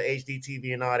she watches her HD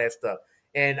TV and all that stuff.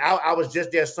 And I was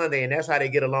just there Sunday, and that's how they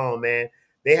get along, man.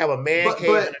 They have a man cave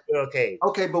and a girl cave.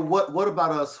 Okay, but what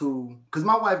about us because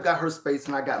my wife got her space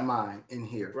and I got mine in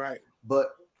here. Right.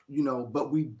 But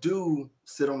we do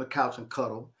sit on the couch and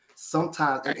cuddle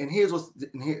sometimes. And here's what's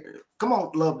in here. Come on,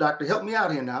 Love Doctor, help me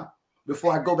out here now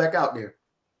before I go back out there.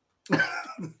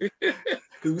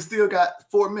 Because we still got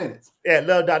 4 minutes. Yeah,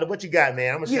 Love Doctor, what you got,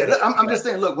 man? I'm just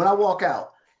saying, look, when I walk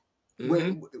out,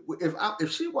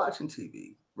 if she watching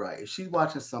TV, right, if she's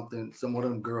watching some of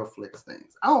them girl flicks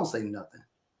things, I don't say nothing.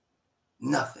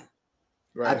 Nothing.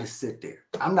 Right. I just sit there.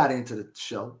 I'm not into the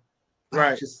show.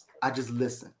 Right. I just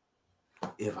listen.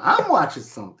 If I'm watching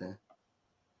something,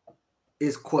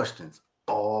 it's questions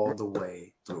all the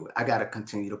way through it. I got to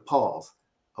continue to pause.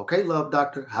 Okay, love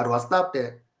doctor, how do I stop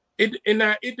that?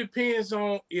 It depends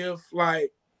on if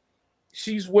like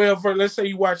she's well versed. Let's say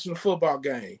you're watching a football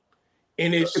game,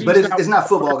 and if she's it's not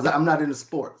football because I'm not into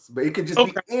sports, but it could just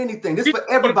be anything. This is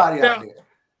for everybody out there.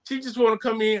 She just want to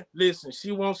come in. Listen,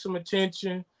 she wants some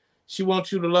attention. She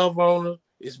wants you to love on her.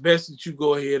 It's best that you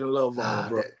go ahead and love on her,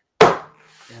 bro.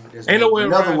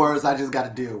 In other words, I just got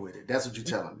to deal with it. That's what you're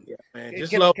telling me. Yeah, man.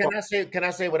 Just love. Can I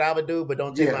say what I would do? But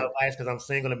don't take my advice because I'm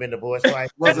single and been divorced twice.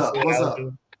 What's up?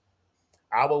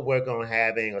 I would work on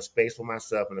having a space for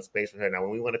myself and a space for her. Now,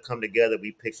 when we want to come together,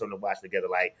 we pick something to watch together.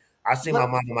 Like I see my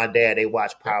mom and my dad, they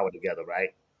watch Power together, right?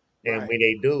 And when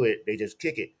they do it, they just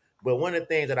kick it. But one of the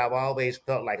things that I've always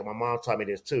felt like, and my mom taught me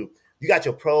this too, you got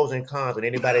your pros and cons with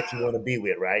anybody that you want to be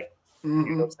with, right? Mm-hmm.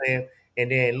 You know what I'm saying?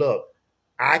 And then look,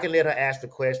 I can let her ask the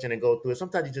question and go through it.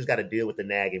 Sometimes you just got to deal with the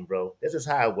nagging, bro. This is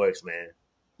how it works, man.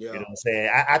 Yeah. You know what I'm saying?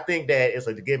 I think that it's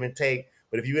a give and take.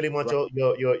 But if you really want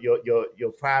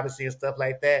your privacy and stuff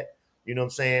like that, you know what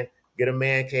I'm saying? Get a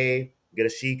man cave, get a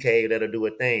she cave, let her do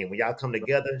a thing. When y'all come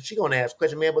together, she gonna ask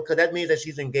questions, man, because that means that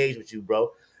she's engaged with you,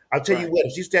 bro. I'll tell you what,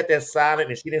 if she sat there silent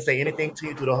and she didn't say anything to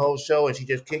you through the whole show and she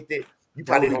just kicked it, you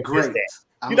probably don't miss that.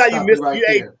 You know how you missed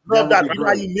you know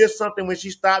how you missed something when she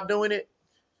stopped doing it?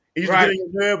 It used to get on your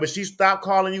nerve, but she stopped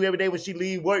calling you every day when she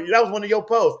leave work. That was one of your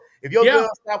posts. If your girl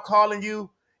stopped calling you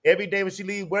every day when she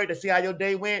leave work to see how your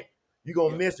day went, you're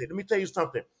going to miss it. Let me tell you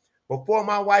something. Before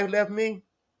my wife left me,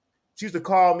 she used to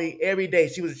call me every day.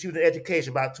 She was in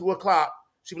education. About 2 o'clock,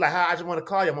 she was like, "Hi, I just want to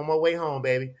call you. I'm on my way home,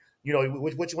 baby. You know,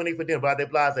 what you want to eat for dinner?" Blah, blah,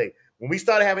 blah. When we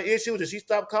started having issues and she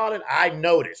stopped calling, I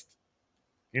noticed.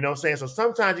 You know what I'm saying? So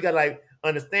sometimes you got to like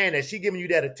understand that she giving you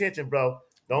that attention, bro.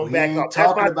 Don't back off.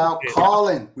 Talking about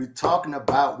calling. We're talking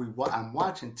about I'm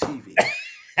watching TV.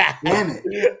 Damn it.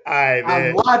 All right, man.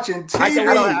 I'm watching TV.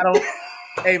 I don't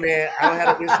hey man, I don't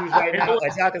have issues right now.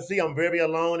 As y'all can see, I'm very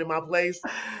alone in my place.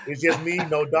 It's just me,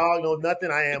 no dog, no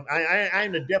nothing. I am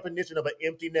the definition of an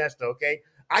empty nester, okay?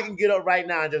 I can get up right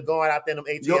now and just go out there in them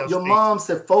ATL Your mom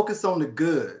said focus on the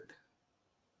good.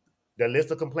 The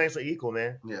list of complaints are equal,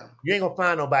 man. Yeah. You ain't gonna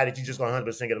find nobody that you just gonna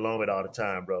 100% get along with all the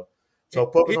time, bro.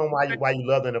 So focus on why you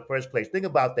love them in the first place. Think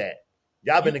about that.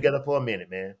 Y'all been together for a minute,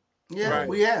 man. Yeah,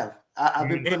 we have. I've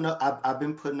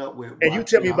been putting up with. And you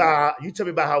tell me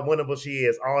about how wonderful she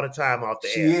is all the time off the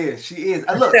air. She is.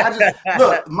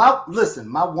 Look,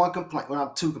 my one complaint. Well,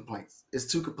 I'm 2 complaints. It's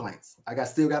 2 complaints.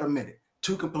 Still got a minute.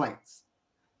 2 complaints.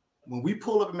 When we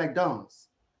pull up at McDonald's,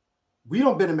 we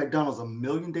don't been at McDonald's a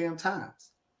million damn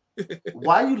times.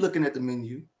 Why are you looking at the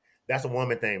menu? That's a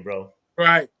woman thing, bro.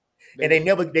 Right. And they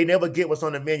never get what's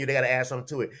on the menu. They got to add something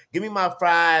to it. Give me my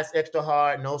fries, extra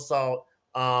hard, no salt.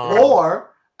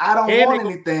 Or I don't want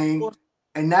anything,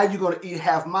 and now you're gonna eat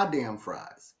half my damn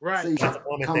fries. Right. See, that's a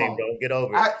woman thing, bro. Get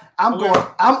over it.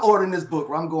 I'm ordering this book.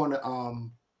 I'm going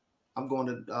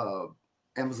to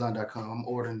Amazon.com. I'm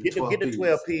ordering the 12 Get the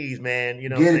 12 P's, man. You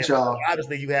know, get it, y'all.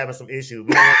 Obviously, you having some issues.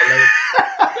 We don't want to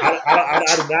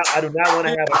I do not want to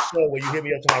have a show where you hit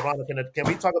me up to my Ronald. Can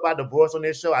we talk about divorce on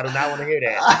this show? I do not want to hear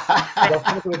that. I'm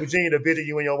coming to Virginia to visit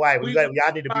you and your wife.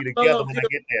 Y'all need to be together when I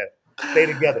get there. Stay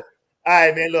together. All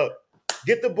right, man. Look,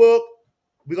 get the book.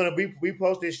 We're gonna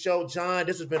repost this show, John.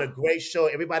 This has been a great show.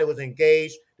 Everybody was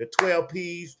engaged. The 12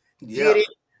 P's. Get it.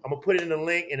 I'm gonna put it in the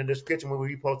link in the description when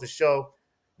we repost the show.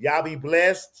 Y'all be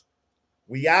blessed.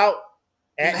 We out.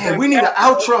 Man, we need an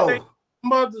outro. We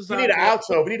need an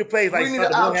outro. We need to play like something.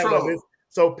 Outro.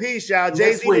 So peace, y'all.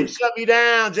 Jay-Z didn't shut me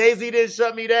down.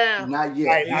 Not yet.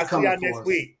 Right, I'll see y'all next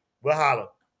week. We'll holler.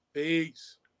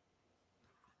 Peace.